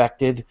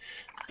unexpected.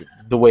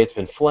 The way it's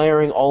been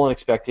flaring, all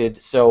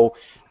unexpected. So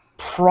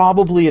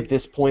probably at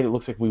this point, it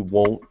looks like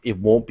it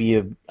won't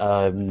be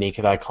a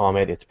naked eye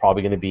comet. It's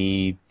probably going to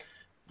be,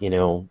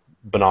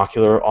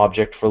 binocular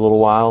object for a little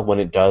while when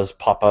it does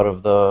pop out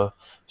of the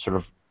sort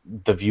of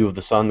the view of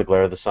the sun, the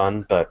glare of the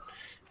sun. But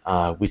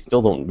we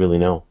still don't really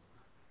know.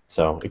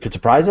 So it could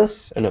surprise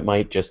us, and it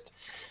might just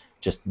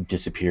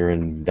disappear,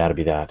 and that'll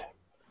be that.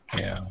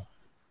 Yeah.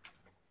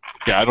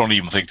 Yeah, I don't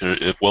even think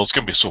it's going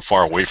to be so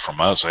far away from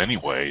us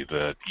anyway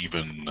that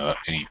even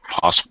any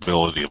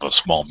possibility of a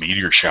small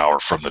meteor shower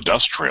from the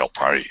dust trail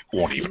probably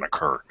won't even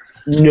occur.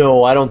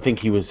 No, I don't think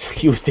he was.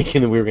 He was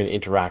thinking that we were going to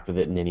interact with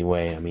it in any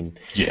way. I mean,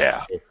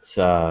 Yeah.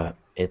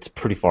 it's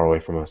pretty far away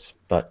from us.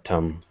 But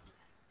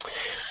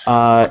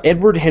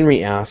Edward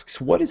Henry asks,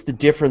 what is the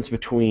difference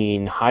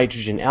between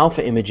hydrogen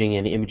alpha imaging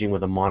and imaging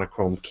with a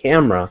monochrome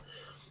camera?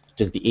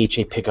 Does the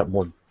HA pick up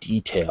more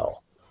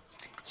detail?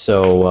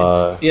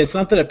 So it's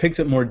not that it picks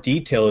up more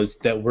detail, it's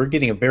that we're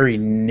getting a very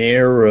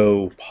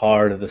narrow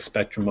part of the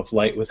spectrum of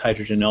light with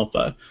hydrogen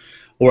alpha,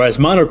 whereas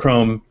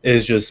monochrome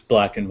is just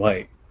black and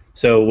white.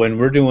 So when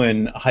we're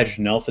doing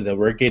hydrogen alpha, though,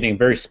 we're getting a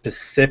very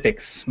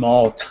specific,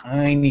 small,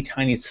 tiny,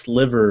 tiny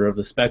sliver of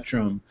the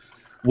spectrum,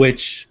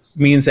 which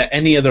means that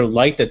any other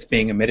light that's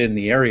being emitted in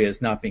the area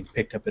is not being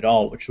picked up at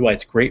all, which is why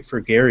it's great for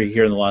Gary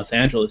here in the Los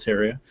Angeles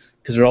area,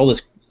 because there's all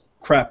this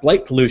crap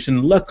light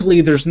pollution.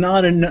 Luckily, there's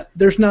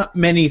not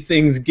many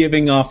things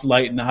giving off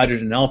light in the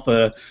hydrogen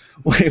alpha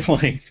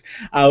wavelengths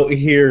out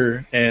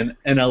here in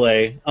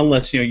LA,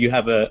 unless you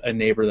have a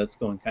neighbor that's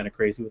going kind of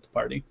crazy with the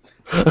party.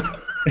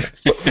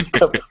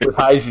 with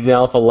hydrogen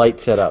alpha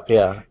light setup,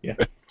 yeah.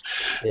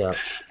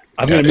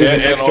 I'm going to move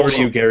next door to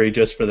you, Gary,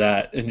 just for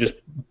that, and just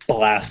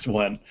blast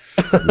one.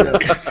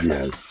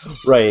 Yes.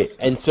 Right,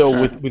 and so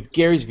with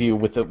Gary's view,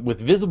 with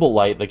visible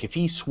light, like if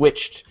he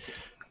switched,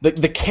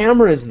 the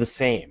camera is the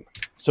same.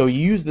 So you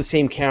use the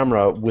same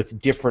camera with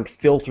different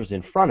filters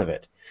in front of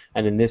it.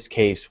 And in this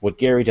case, what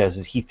Gary does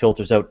is he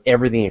filters out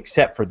everything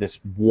except for this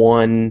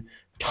one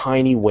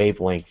tiny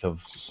wavelength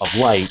of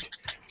light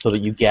so that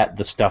you get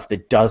the stuff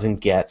that doesn't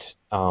get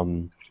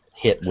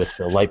hit with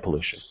the light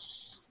pollution.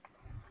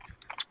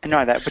 I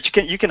know that, but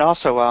you can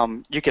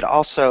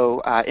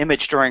also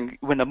image during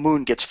when the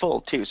moon gets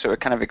full too. So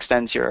it kind of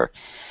extends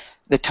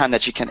the time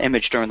that you can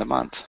image during the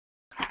month.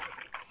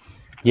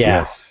 Yeah.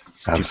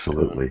 Yes,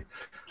 absolutely.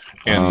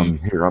 And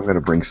here, I'm going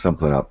to bring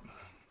something up.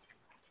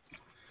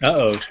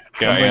 Uh-oh.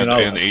 Yeah,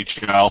 and the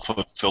H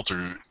alpha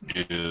filter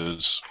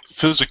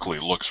physically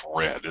looks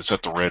red. It's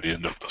at the red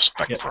end of the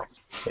spectrum.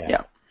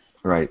 Yeah.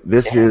 Right.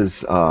 This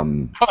is Oh, there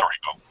we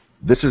go.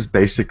 this is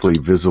basically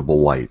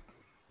visible light.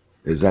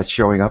 Is that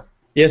showing up?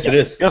 Yes, it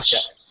is.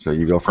 Yes. So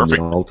you go from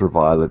Perfect. the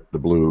ultraviolet, the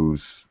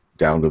blues,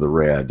 down to the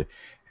red.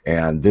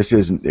 And this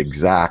isn't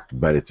exact,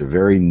 but it's a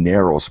very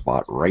narrow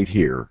spot right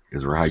here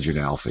is where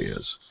hydrogen alpha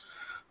is.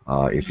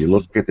 If you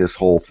look at this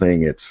whole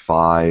thing, it's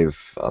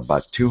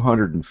about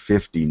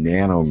 250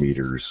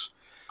 nanometers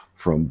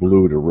from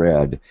blue to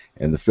red,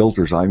 and the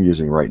filters I'm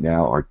using right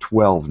now are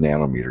 12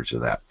 nanometers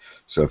of that.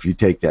 So if you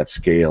take that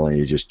scale and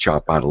you just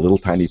chop out a little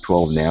tiny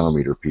 12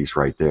 nanometer piece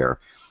right there,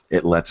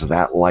 it lets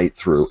that light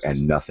through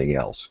and nothing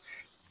else.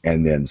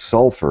 And then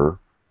sulfur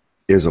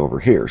is over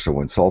here. So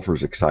when sulfur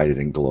is excited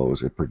and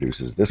glows, it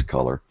produces this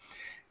color,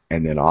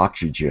 and then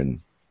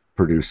oxygen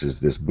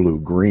produces this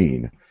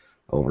blue-green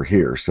over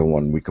here. So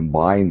when we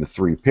combine the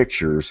three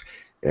pictures,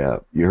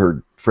 you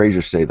heard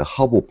Fraser say the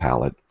Hubble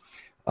palette,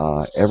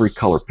 every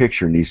color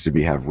picture needs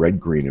to have red,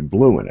 green, and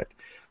blue in it.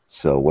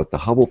 So what the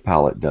Hubble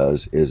palette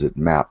does is it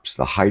maps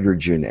the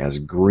hydrogen as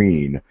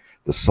green,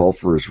 the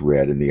sulfur is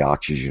red, and the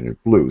oxygen is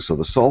blue. So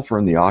the sulfur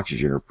and the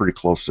oxygen are pretty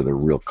close to their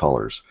real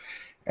colors.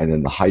 And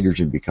then the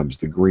hydrogen becomes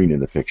the green in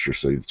the picture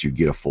so that you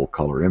get a full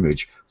color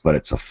image, but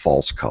it's a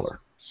false color.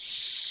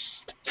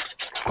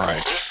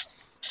 Right.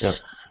 Yeah.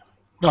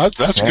 No,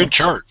 that's a good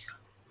chart.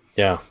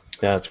 Yeah,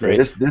 that's great.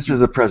 This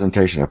is a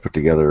presentation I put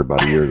together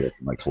about a year ago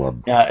for my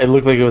club. Yeah, it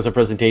looked like it was a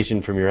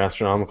presentation from your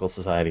astronomical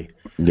society.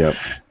 Yep.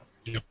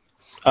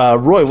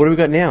 Roy, what do we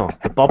got now?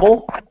 The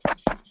bubble?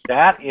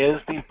 That is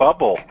the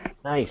bubble.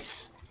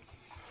 Nice.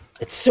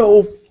 It's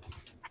such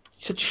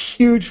a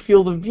huge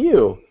field of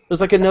view.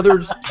 There's like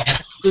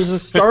there's a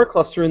star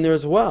cluster in there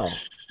as well.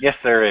 Yes,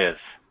 there is.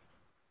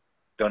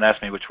 Don't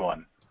ask me which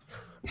one.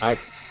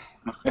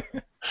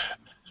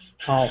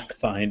 I'll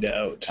find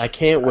out. I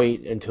can't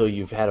wait until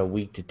you've had a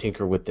week to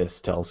tinker with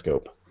this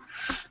telescope.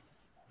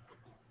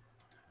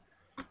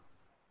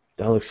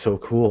 That looks so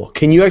cool.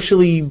 Can you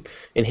actually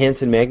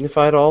enhance and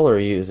magnify it all, or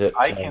use it?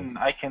 I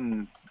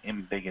can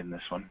embiggen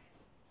this one.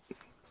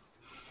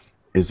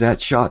 Is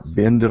that shot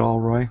binned at all,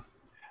 Roy?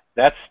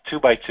 That's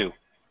 2x2.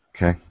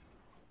 Okay.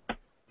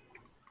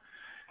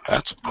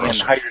 That's And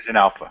impressive. hydrogen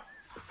alpha.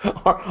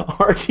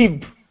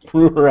 R.T.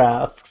 Brewer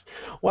asks,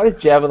 why does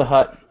Jabba the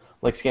Hutt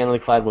like scantily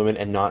clad women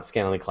and not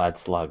scantily clad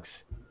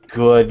slugs?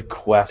 Good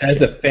question.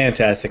 That's a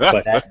fantastic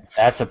question.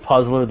 That's a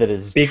puzzler that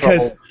is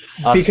Because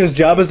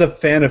Jabba's a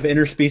fan of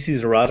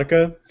interspecies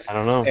erotica, I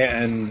don't know.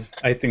 and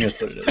I think that's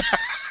what it is.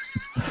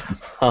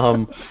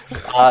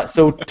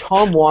 So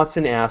Tom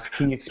Watson asks,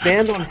 can you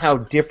expand on how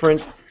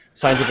different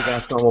scientific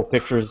astronomical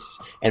pictures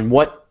and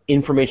what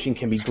information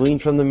can be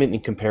gleaned from them in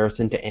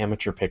comparison to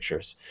amateur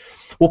pictures?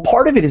 Well,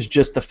 part of it is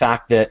just the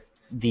fact that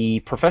the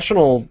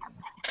professional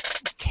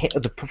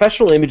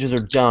images are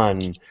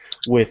done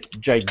with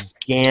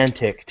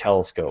gigantic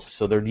telescopes.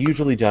 So they're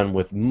usually done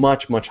with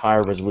much, much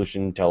higher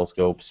resolution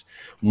telescopes,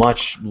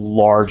 much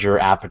larger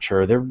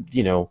aperture. They're,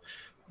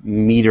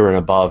 meter and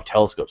above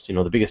telescopes.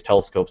 The biggest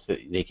telescopes that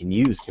they can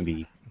use can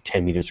be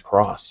 10 meters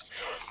across.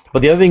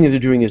 But the other thing they're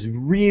doing is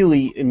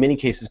really, in many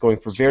cases, going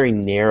for very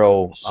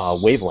narrow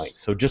wavelengths.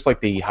 So just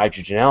like the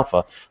hydrogen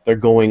alpha, they're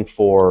going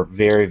for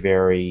very,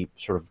 very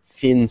sort of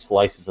thin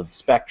slices of the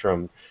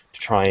spectrum to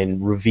try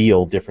and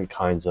reveal different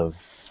kinds of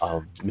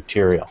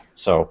material.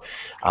 So,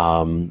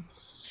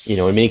 you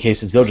know, in many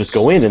cases, they'll just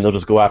go in and they'll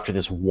just go after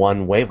this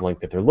one wavelength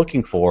that they're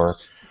looking for,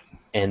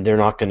 and they're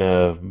not going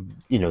to,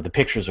 you know, the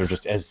pictures are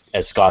just, as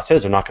Scott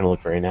says, they're not going to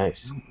look very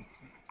nice.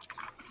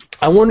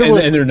 I wonder.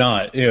 And they're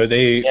not. You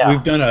know,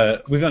 we've done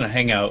a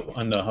hangout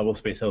on the Hubble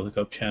Space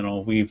Telescope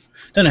channel. We've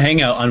done a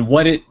hangout on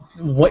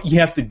what you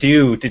have to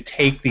do to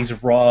take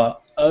these raw,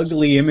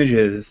 ugly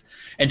images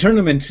and turn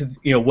them into,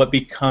 you know, what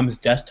becomes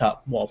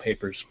desktop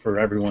wallpapers for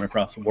everyone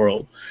across the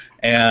world.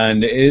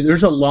 And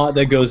there's a lot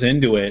that goes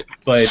into it,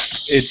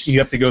 but you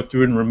have to go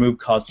through and remove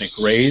cosmic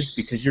rays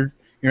because you're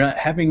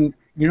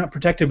not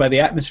protected by the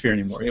atmosphere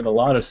anymore. You have a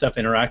lot of stuff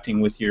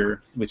interacting with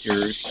your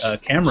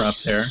camera up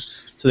there.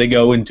 So they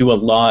go and do a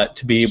lot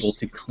to be able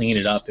to clean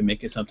it up and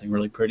make it something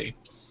really pretty.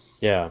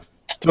 Yeah.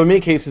 So in many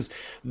cases,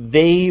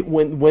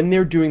 when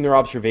they're doing their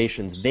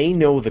observations, they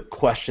know the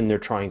question they're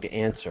trying to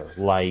answer,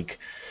 like,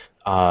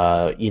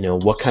 you know,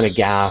 what kind of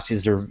gas,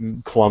 is there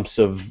clumps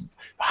of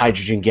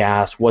hydrogen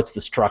gas, what's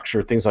the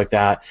structure, things like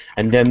that,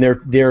 and then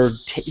they're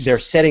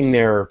setting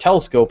their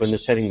telescope and they're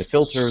setting the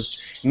filters.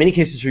 In many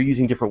cases, they're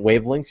using different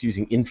wavelengths,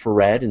 using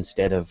infrared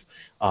instead of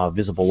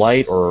visible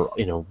light, or,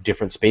 you know,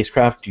 different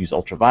spacecraft use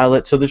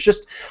ultraviolet. So there's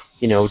just,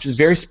 you know, just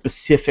very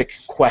specific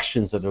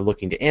questions that they're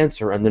looking to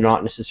answer, and they're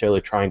not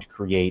necessarily trying to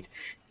create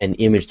an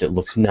image that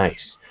looks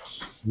nice.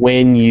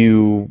 When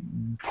you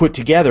put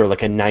together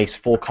like a nice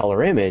full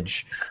color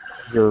image,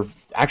 you're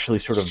actually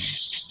sort of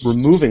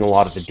removing a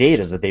lot of the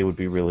data that they would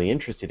be really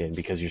interested in,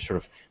 because you're sort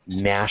of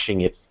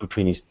mashing it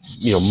between these,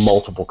 you know,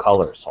 multiple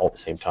colors all at the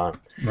same time.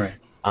 Right.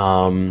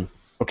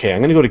 Okay, I'm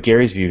going to go to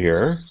Gary's view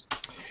here,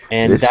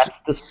 and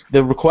that's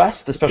the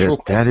request, the special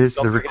request. That is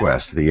the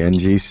request, the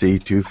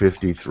NGC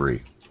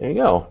 253. There you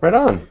go, right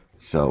on.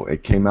 So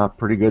it came out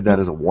pretty good. That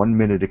is a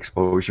 1-minute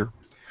exposure.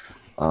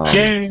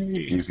 Yay!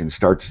 You can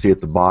start to see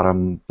at the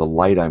bottom the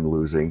light I'm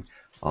losing.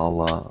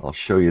 I'll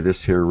show you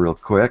this here real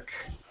quick.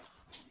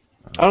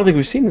 I don't think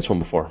we've seen this one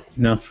before.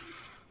 No.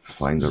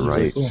 Find the This is right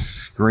really cool.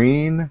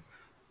 screen.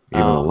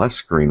 Even the left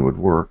screen would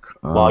work.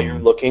 While you're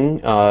looking,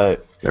 there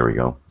we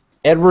go.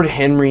 Edward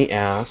Henry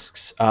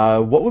asks,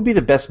 what would be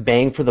the best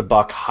bang for the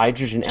buck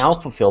hydrogen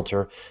alpha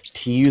filter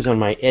to use on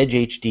my Edge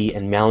HD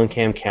and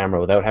Malincam camera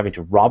without having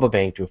to rob a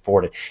bank to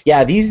afford it?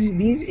 Yeah,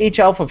 these H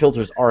alpha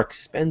filters are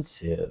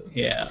expensive.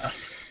 Yeah.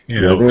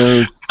 Yeah,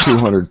 they're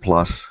 200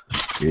 plus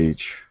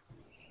each.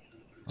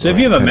 So if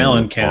you have a Depending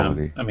on Malincam,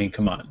 quality. I mean,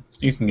 come on,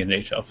 you can get an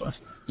H alpha.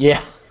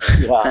 Yeah.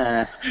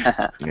 Yeah.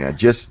 Yeah,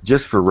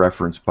 just for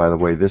reference, by the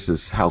way, this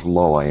is how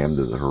low I am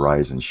to the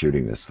horizon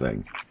shooting this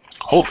thing.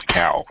 Holy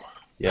cow!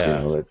 Yeah.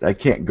 You know, I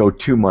can't go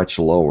too much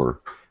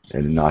lower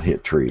and not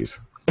hit trees.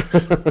 So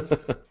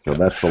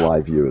that's the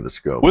live view of the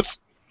scope. With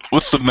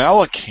the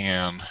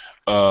Malican,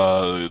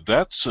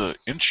 that's an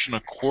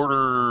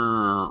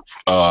 1.25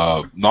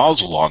 inch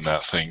nozzle on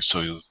that thing,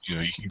 so you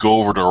know you can go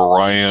over to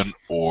Orion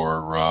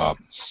or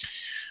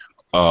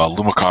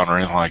Lumicon or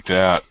anything like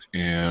that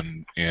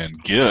and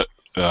get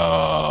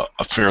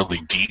a fairly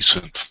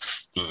decent.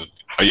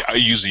 I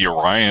use the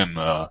Orion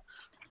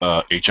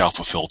H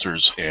alpha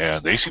filters,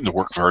 and they seem to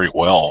work very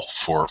well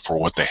for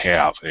what they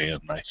have.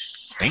 And I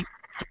think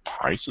the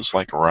price is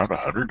like around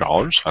 $100,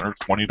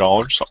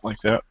 $120, something like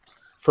that.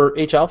 For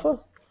H alpha?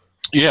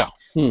 Yeah.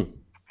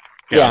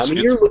 Yeah, I mean,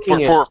 you're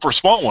looking for a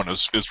small one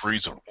is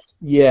reasonable.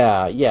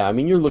 Yeah. I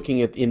mean, you're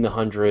looking at in the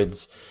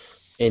hundreds,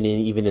 and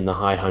even in the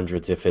high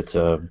hundreds if it's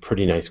a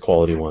pretty nice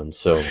quality one.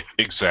 So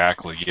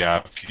exactly,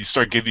 yeah. If you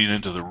start getting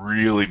into the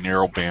really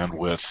narrow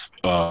bandwidth,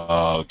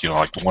 you know,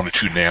 like the 1 to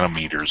 2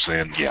 nanometers,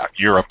 then yeah,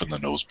 you're up in the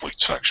nosebleed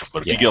section.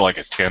 But if you get like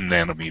a 10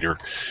 nanometer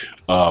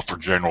for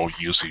general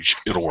usage,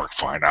 it'll work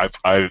fine.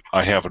 I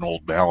have an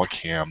old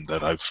Malincam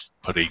that I've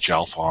put H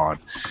alpha on,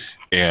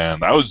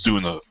 and I was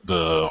doing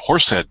the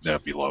Horsehead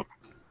Nebula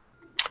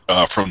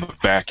from the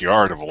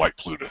backyard of a light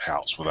polluted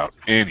house without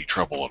any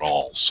trouble at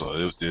all.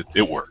 So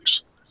it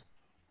works.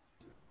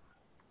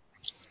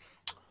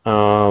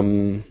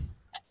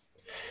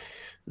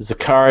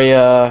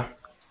 Zakaria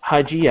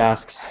Haji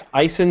asks,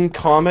 ISON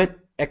Comet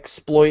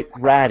exploit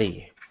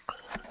Ratty.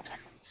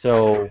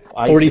 So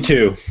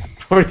 42.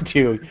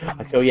 42.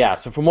 So yeah.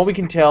 So from what we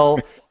can tell,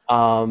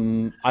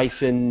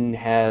 ISON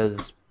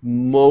has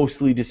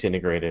mostly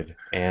disintegrated,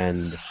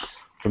 and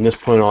from this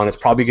point on, it's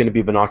probably going to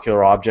be a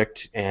binocular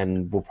object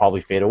and will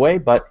probably fade away.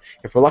 But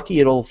if we're lucky,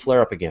 it'll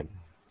flare up again.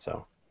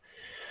 So,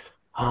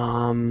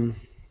 I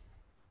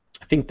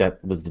think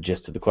that was the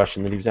gist of the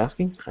question that he was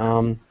asking.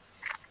 There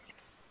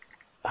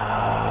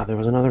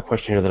was another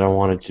question here that I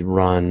wanted to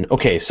run.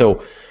 Okay,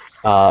 so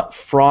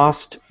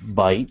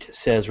Frostbite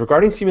says,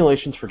 regarding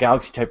simulations for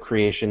galaxy-type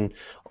creation,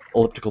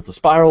 elliptical to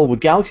spiral,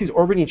 would galaxies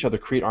orbiting each other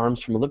create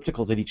arms from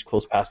ellipticals at each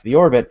close pass of the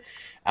orbit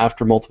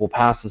after multiple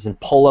passes and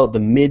pull out the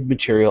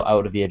mid-material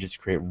out of the edges to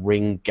create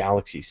ring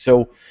galaxies?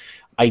 So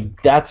you'd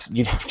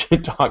have to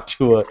talk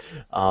to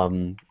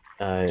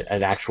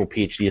an actual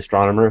PhD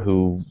astronomer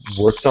who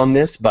works on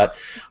this, but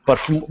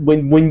from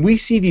when we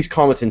see these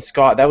comets, and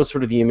Scott, that was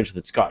sort of the image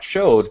that Scott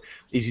showed,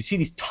 is you see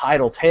these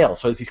tidal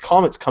tails. So as these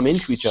comets come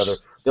into each other,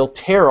 they'll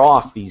tear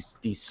off these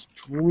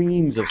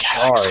streams of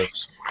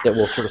stars that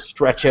will sort of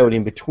stretch out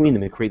in between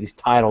them and create these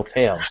tidal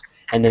tails.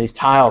 And then these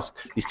tails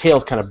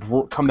kind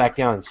of come back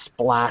down and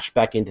splash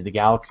back into the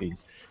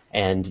galaxies,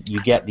 and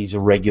you get these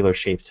irregular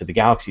shapes to the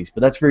galaxies.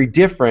 But that's very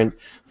different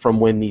from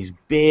when these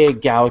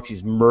big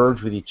galaxies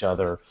merge with each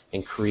other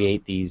and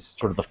create these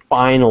sort of the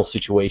final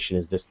situation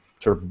is this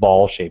sort of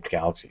ball-shaped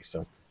galaxy.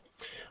 So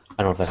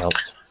I don't know if that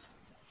helps.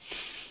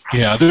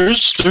 Yeah,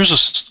 there's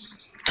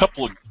a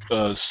couple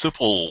of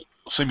simple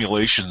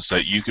simulations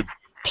that you could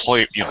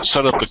play,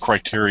 set up the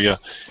criteria,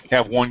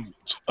 have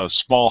a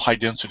small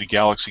high-density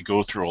galaxy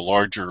go through a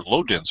larger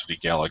low-density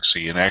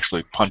galaxy, and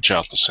actually punch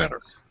out the center.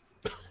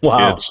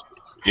 Wow.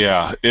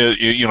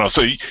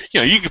 So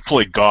you could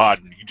play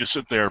God, and you just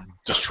sit there and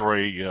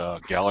destroy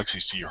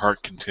galaxies to your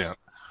heart content.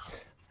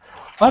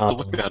 I'll have to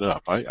look that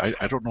up.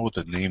 I don't know what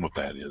the name of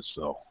that is,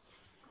 though.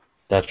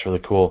 That's really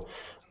cool.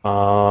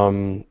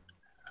 And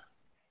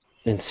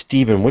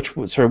Stephen, which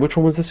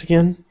one was this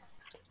again?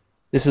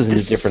 This isn't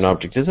a different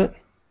object, is it?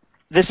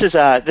 This is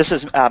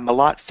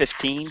Malot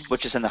 15,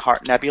 which is in the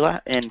Heart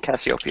Nebula in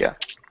Casseopeia.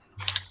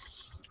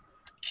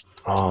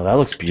 Oh, that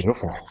looks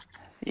beautiful.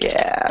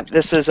 Yeah,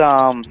 this is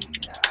let's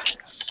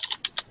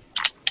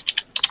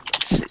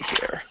see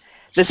here.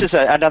 This is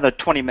another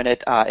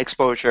 20-minute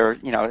exposure,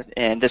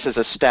 and this is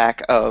a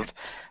stack of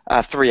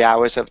 3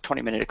 hours of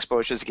 20-minute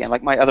exposures again,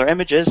 like my other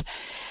images.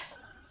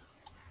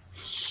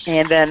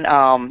 And then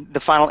the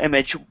final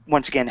image,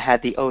 once again,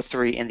 had the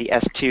O3 and the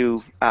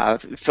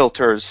S2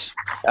 filters.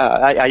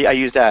 I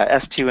used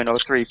S2 and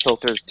O3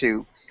 filters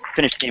to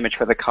finish the image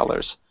for the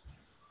colors.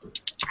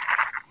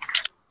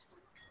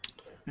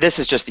 This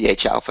is just the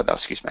H alpha, though,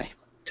 excuse me.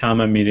 Tom,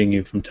 I'm muting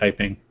you from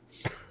typing.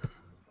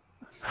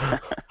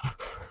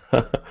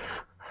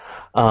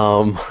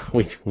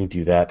 We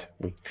do that.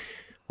 We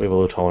have a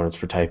low tolerance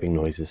for typing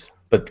noises,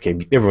 but okay,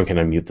 everyone can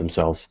unmute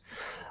themselves.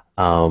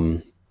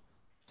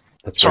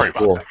 That's Sorry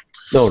cool. about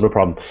that. No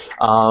problem.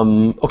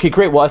 Okay,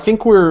 great. Well, I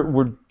think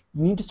we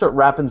need to start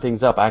wrapping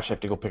things up. I actually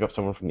have to go pick up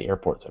someone from the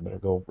airport, so I better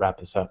go wrap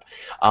this up.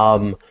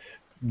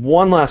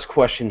 One last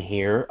question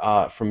here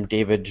from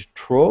David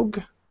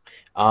Trog.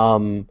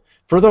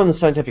 Further on the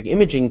scientific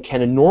imaging,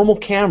 can a normal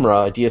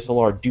camera, a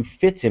DSLR, do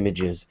FITS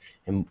images,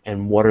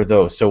 and what are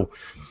those? So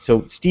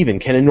Stephen,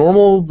 can a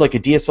normal, like a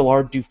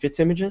DSLR, do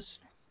FITS images?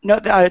 No,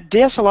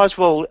 DSLRs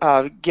will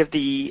give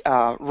the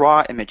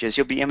raw images.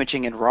 You'll be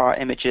imaging in raw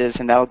images,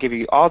 and that'll give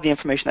you all the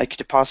information that you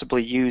could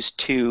possibly use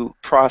to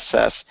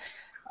process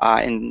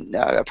in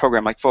a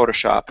program like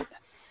Photoshop.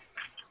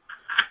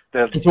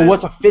 And so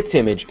what's a FITS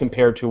image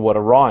compared to what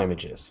a raw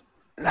image is?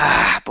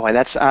 Boy,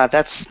 that's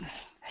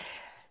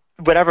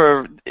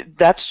whatever.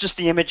 That's just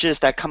the images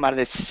that come out of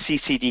the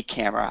CCD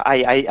camera.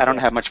 I don't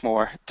have much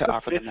more to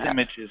offer than that.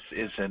 The FITS image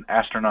is an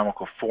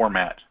astronomical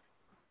format.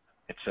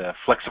 It's a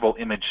flexible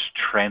image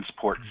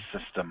transport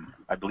system.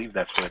 I believe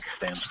that's what it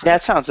stands for.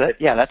 That sounds it.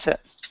 Yeah, that's it.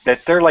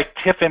 That they're like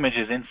TIFF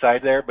images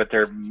inside there, but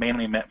they're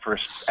mainly meant for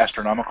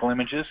astronomical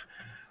images.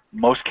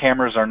 Most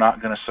cameras are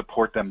not going to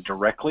support them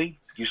directly.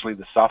 Usually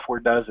the software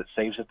does. It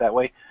saves it that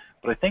way.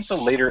 But I think the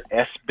later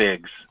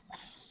SBIGs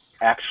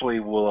actually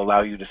will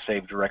allow you to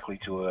save directly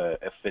to a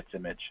FITS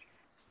image.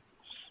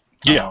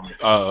 Yeah,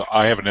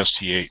 I have an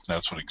ST8, and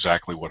that's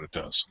exactly what it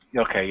does.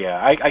 Okay,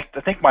 yeah. I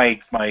think my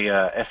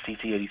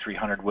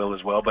SCT-8300 will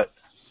as well, but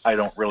I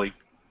don't really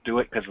do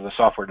it because the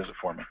software does it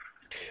for me.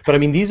 But I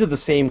mean, these are the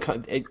same.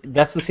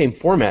 That's the same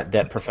format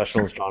that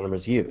professional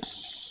astronomers use.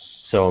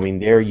 So I mean,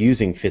 they're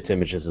using FITS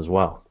images as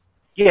well.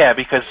 Yeah,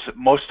 because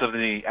most of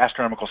the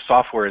astronomical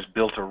software is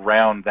built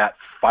around that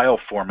file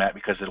format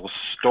because it will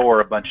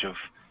store a bunch of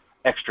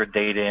extra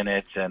data in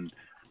it, and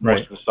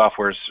most of the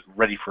software is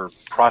ready for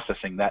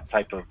processing that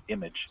type of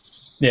image.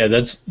 Yeah,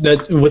 that's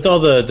with all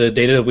the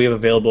data that we have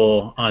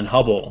available on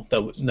Hubble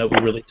that we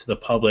release to the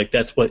public.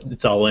 That's what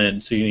it's all in.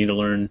 So you need to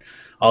learn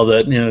all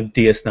the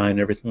DS9 and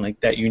everything like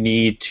that. You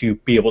need to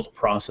be able to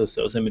process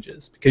those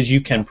images because you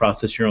can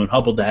process your own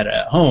Hubble data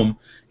at home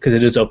because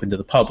it is open to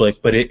the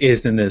public, but it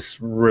is in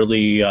this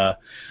really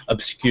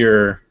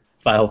obscure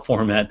file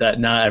format that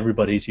not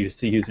everybody's used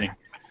to using.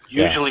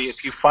 Usually,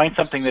 if you find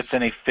something that's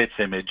in a FITS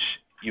image,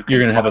 you're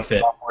going to have a FIT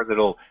software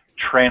that'll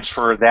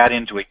transfer that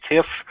into a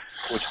TIFF,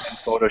 which then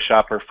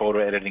Photoshop or photo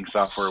editing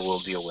software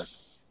will deal with.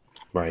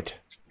 Right.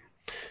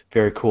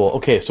 Very cool.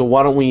 Okay, so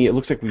why don't we? It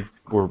looks like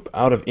we're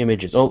out of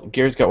images. Oh,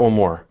 Gary's got one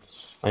more.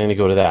 I'm going to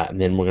go to that,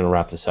 and then we're going to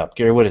wrap this up.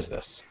 Gary, what is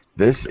this?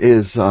 This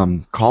is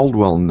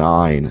Caldwell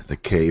 9, the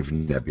Cave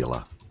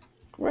Nebula.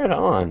 Right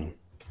on.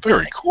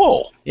 Very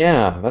cool.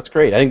 Yeah, that's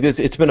great. I think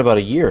it's been about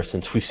a year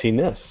since we've seen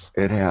this.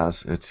 It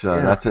has. It's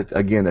that's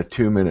again a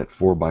 2-minute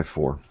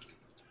 4x4.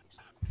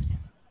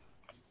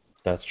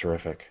 That's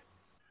terrific.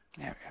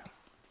 There we go.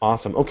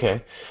 Awesome.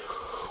 Okay.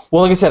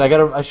 Well, like I said,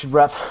 I should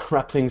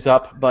wrap things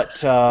up,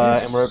 but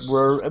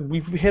and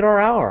we've hit our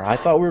hour. I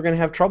thought we were going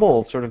to have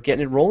trouble sort of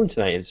getting it rolling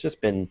tonight. It's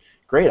just been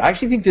Great. I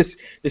actually think this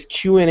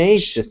Q&A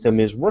system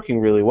is working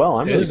really well.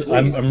 I'm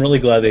really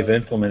glad they've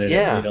implemented it.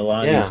 Yeah, Made it a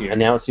lot yeah. easier. And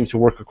now it seems to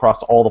work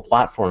across all the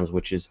platforms,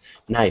 which is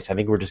nice. I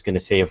think we're just going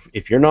to say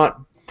if you're not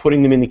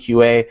putting them in the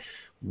QA,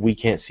 we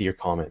can't see your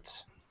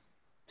comments.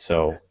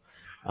 So,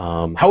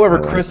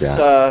 however, Chris,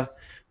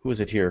 who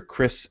is it here?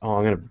 Chris,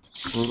 I'm going to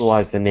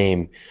brutalize the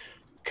name.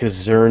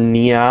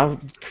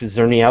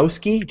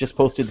 Kazerniowski just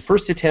posted the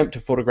first attempt to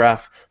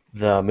photograph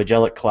the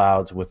Magellanic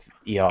Clouds with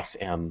EOS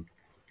M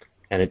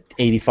and an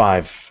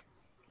 85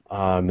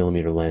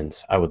 millimeter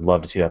lens. I would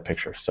love to see that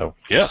picture. So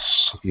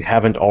Yes. if you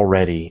haven't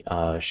already,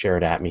 share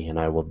it at me, and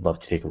I would love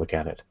to take a look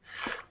at it.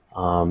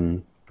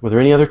 Were there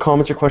any other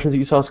comments or questions that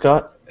you saw,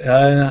 Scott?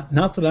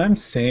 Not that I'm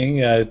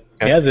seeing. Okay.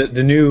 Yeah,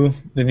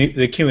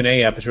 the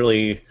Q&A app is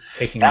really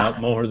taking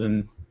out more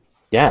than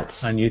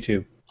it's on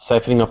YouTube.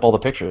 Siphoning up all the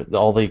pictures,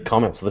 all the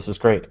comments. So this is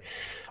great.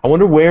 I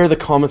wonder where the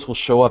comments will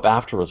show up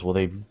afterwards. Will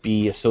they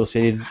be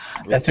associated?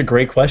 That's a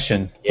great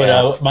question. Yeah.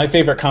 But my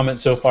favorite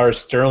comment so far is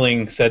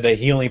Sterling said that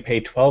he only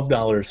paid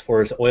 $12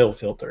 for his oil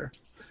filter.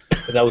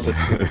 But that was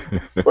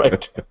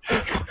right.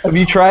 Have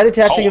you tried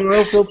attaching an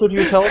oil filter to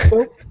your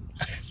telescope?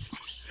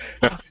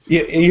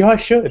 Yeah, I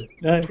should.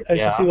 I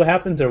should see what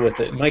happens there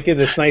with it. It might get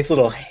this nice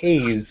little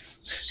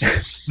haze.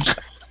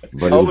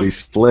 But it'll be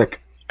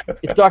slick.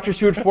 It's Dr.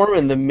 Stuart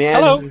Foreman, the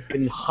man who's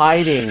been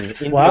hiding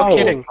from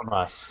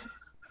us.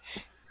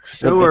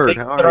 Stuart,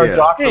 how are our you?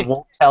 doctor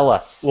won't tell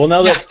us. Well,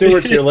 now that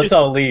Stuart's here, let's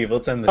all leave.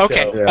 Let's end the show.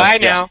 Okay, bye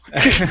now.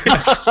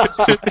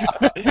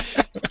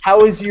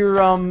 How's your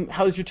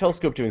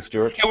telescope doing,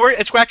 Stuart?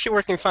 It's actually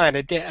working fine.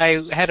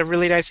 I had a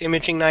really nice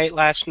imaging night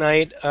last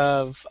night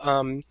of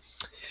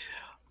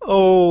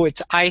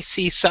it's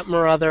IC something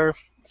or other.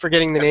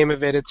 Forgetting the name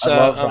of it. It's I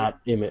love that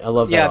image. I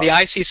love that. Yeah, the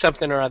IC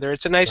something or other.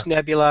 It's a nice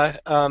nebula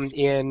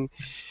in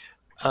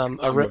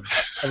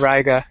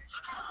Auriga.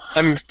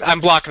 I'm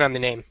blocking on the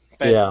name.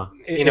 But, yeah.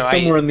 It's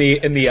somewhere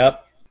in the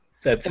up.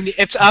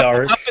 It's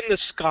dark. up in the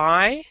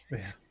sky.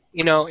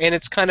 Yeah. And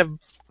it's kind of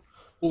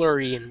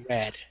blurry and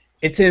red.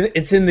 It's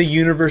in the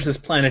Universe's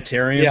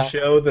Planetarium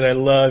show that I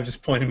love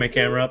just pointing my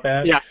camera up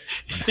at. Yeah.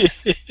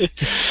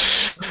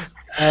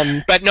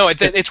 But no,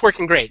 it's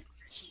working great.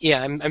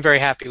 Yeah, I'm very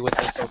happy with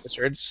the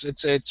focuser.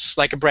 It's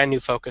like a brand new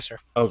focuser.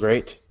 Oh,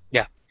 great.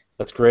 Yeah.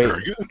 That's great.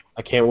 Very good.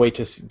 I can't wait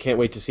to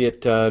see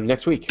it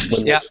next week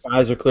when the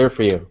skies are clear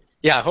for you.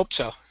 Yeah, I hope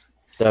so.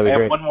 That'd be I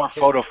great. have one more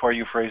photo for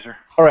you, Fraser.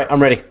 All right,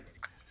 I'm ready.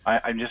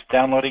 I'm just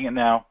downloading it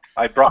now.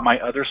 I brought my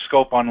other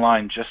scope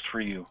online just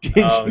for you.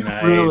 Oh,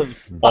 nice. Really?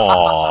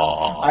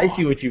 Aww. I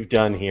see what you've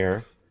done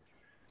here.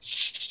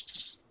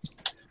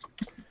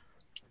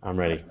 I'm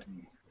ready.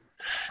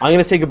 I'm going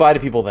to say goodbye to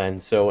people then,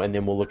 and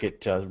then we'll look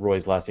at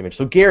Roy's last image.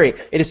 So, Gary,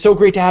 it is so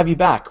great to have you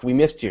back. We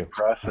missed you.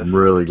 I'm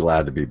really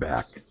glad to be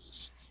back,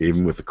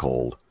 even with the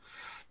cold.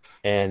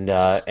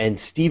 And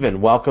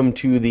Stephen, welcome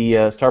to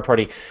the Star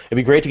Party. It'd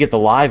be great to get the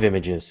live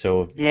images.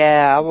 So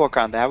yeah, I'll work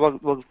on that.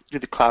 We'll do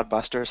the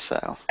Cloudbusters.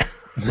 So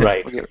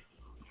right,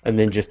 and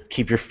then just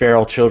keep your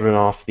feral children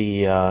off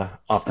the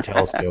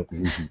telescope.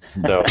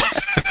 So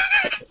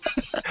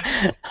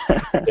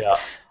yeah.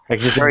 I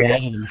can just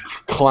imagine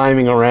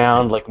climbing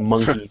around like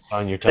monkeys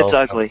on your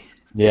telescope. It's ugly.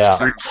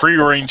 Yeah.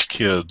 Free-range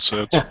kids.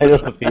 I know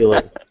the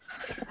feeling.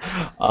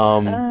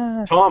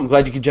 Tom,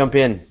 glad you could jump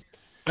in.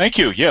 Thank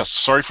you. Yes,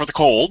 sorry for the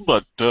cold,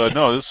 but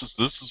no, this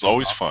is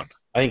always fun.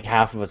 I think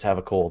half of us have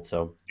a cold,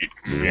 so.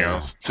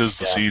 Yeah, 'tis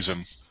the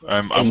season.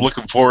 I'm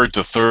looking forward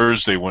to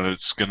Thursday when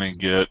it's going to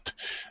get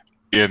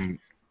in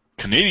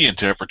Canadian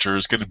temperature.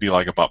 It's going to be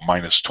like about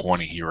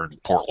 -20 here in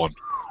Portland.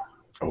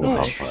 Oh,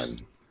 that's fun.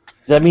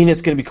 Does that mean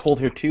it's going to be cold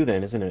here too,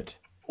 then, isn't it?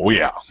 Oh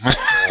yeah,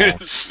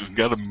 it's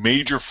got a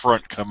major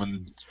front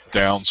coming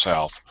down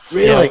south.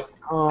 Really?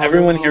 Yeah.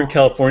 Everyone here in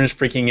California is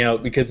freaking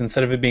out because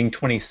instead of it being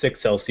 26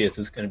 Celsius,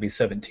 it's going to be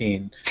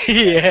 17.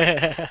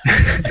 Yeah.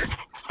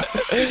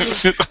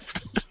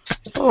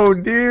 Oh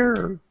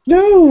dear.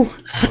 No.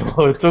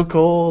 Oh, it's so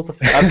cold.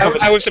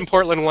 I was in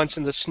Portland once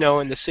in the snow,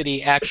 and the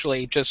city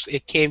actually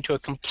it came to a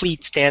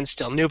complete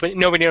standstill. Nobody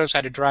knows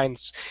how to drive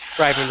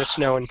in the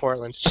snow in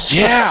Portland.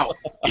 Yeah,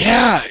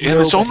 and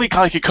it's only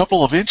like a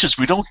couple of inches.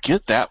 We don't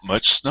get that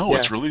much snow. Yeah.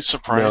 It's really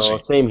surprising. No,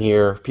 same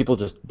here. People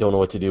just don't know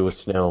what to do with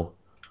snow.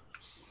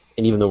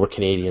 And even though we're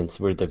Canadians,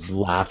 we're the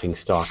laughing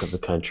stock of the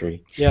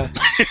country. Yeah.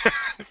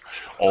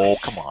 Oh,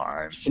 come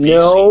on.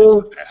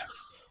 No.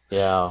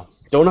 Yeah.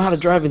 Don't know how to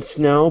drive in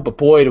snow, but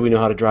boy, do we know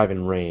how to drive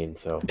in rain.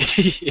 So,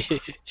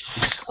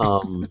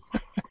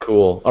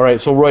 cool. All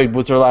right. So, Roy,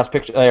 what's our last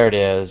picture? There it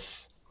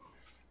is.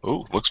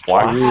 Oh, looks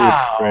black.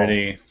 Wow.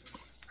 Pretty.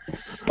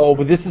 Oh,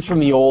 but this is from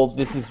the old.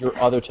 This is your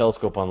other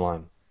telescope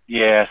online.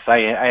 Yes, I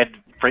had.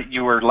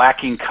 You were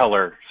lacking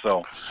color,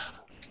 so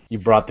You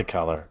brought the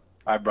color.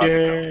 I brought the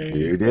color.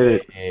 You did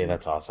it. Hey,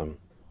 that's awesome.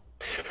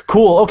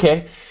 Cool.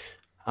 Okay.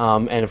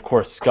 And of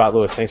course, Scott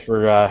Lewis, thanks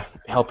for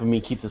helping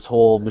me keep this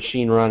whole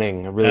machine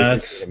running. I really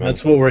appreciate it, man.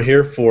 That's what we're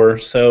here for.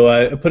 So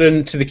I put it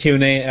into the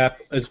Q&A app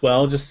as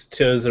well,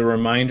 just as a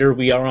reminder.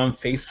 We are on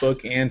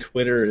Facebook and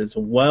Twitter as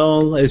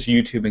well as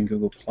YouTube and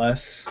Google+.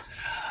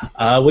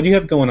 What do you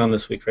have going on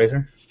this week,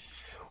 Fraser?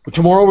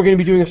 Tomorrow we're going to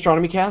be doing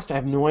Astronomy Cast. I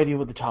have no idea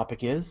what the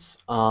topic is.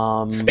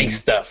 Space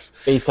stuff.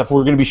 Space stuff.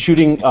 We're going to be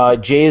shooting.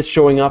 Jay is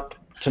showing up.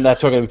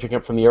 That's what I'm going to be picking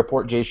up from the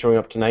airport. Jay's showing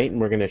up tonight, and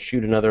we're going to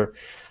shoot another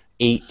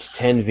 8 to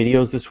 10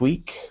 videos this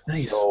week.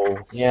 Nice. So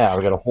yeah,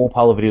 we got a whole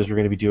pile of videos we're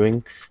going to be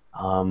doing.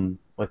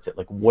 What's it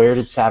like? Where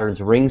did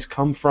Saturn's rings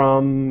come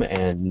from?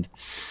 And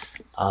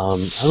I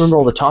don't remember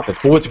all the topics.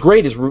 But what's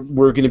great is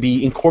we're going to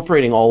be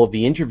incorporating all of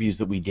the interviews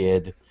that we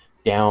did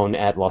down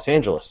at Los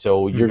Angeles.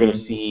 So you're going to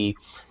see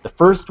the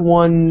first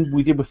one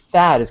we did with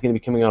Thad is going to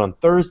be coming out on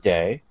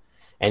Thursday,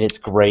 and it's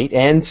great.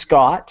 And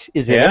Scott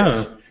is in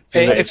it. So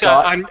it's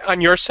on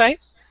your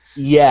site?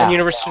 Yeah. On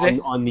Universe Today?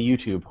 On the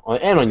YouTube.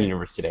 And on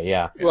Universe Today,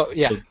 yeah. Well,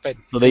 yeah.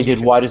 So they did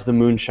Why Does the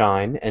Moon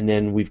Shine? And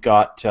then we've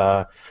got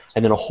and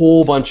then a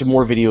whole bunch of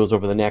more videos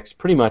over the next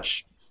pretty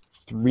much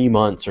 3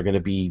 months are going to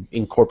be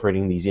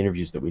incorporating these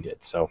interviews that we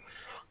did. So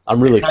I'm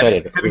really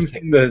excited. Having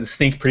seen the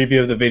sneak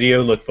preview of the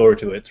video, look forward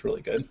to it. It's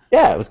really good.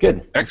 Yeah, it was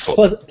good.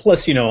 Excellent.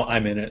 Plus,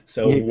 I'm in it,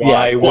 so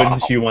why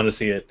wouldn't you want to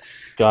see it?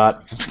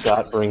 Scott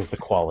brings the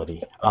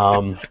quality.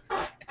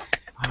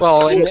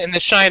 Well, and the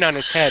shine on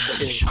his head,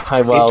 too.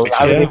 I was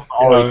able to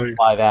always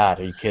buy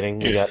that. Are you kidding?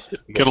 Get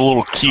a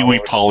little kiwi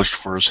polish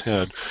for his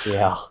head.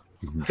 Yeah.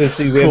 So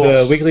we have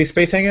the weekly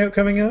space hangout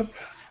coming up?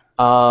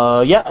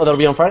 Yeah, that'll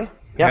be on Friday.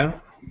 Yeah.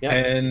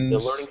 And the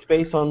learning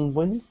space on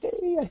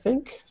Wednesday, I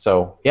think.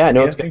 So yeah,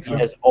 no, it's going to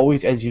be as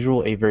always, as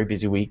usual, a very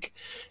busy week,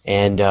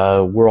 and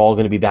we're all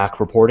going to be back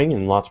reporting,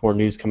 and lots more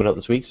news coming out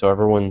this week. So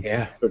everyone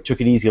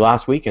took it easy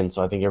last week, and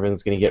so I think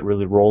everything's going to get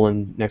really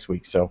rolling next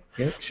week. So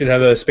should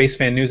have a Space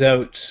Fan News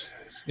out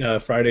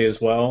Friday as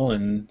well,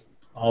 and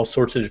all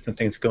sorts of different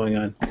things going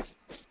on.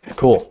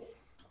 Cool.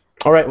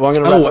 All right, well I'm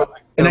going to wrap up.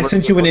 And I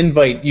sent you an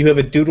invite. You have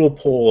a doodle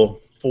poll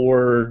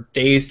for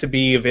days to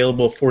be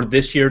available for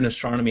this year in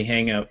Astronomy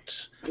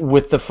Hangout.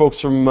 With the folks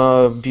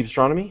from Deep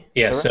Astronomy?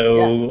 Yeah,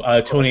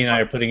 so Tony and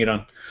I are putting it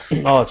on.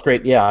 Oh, that's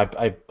great. Yeah,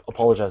 I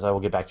apologize. I will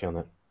get back to you on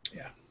that.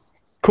 Yeah.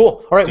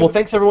 Cool. All right, well,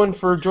 thanks, everyone,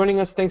 for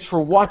joining us. Thanks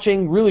for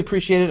watching. Really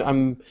appreciate it.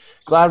 I'm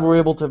glad we're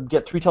able to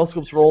get 3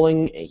 telescopes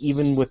rolling,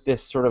 even with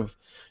this sort of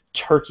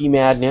turkey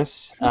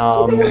madness.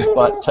 And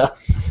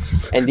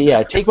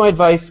yeah, take my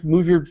advice.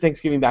 Move your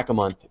Thanksgiving back a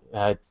month.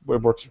 It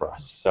works for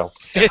us. So,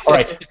 all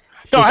right.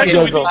 No,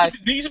 actually, it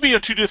needs to be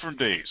on 2 different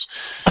days.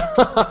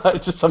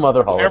 Just some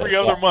other holiday. Every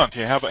other month,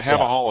 you have a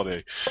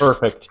holiday.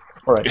 Perfect.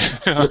 All right.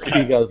 We'll see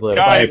you guys later.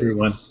 Bye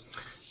everyone.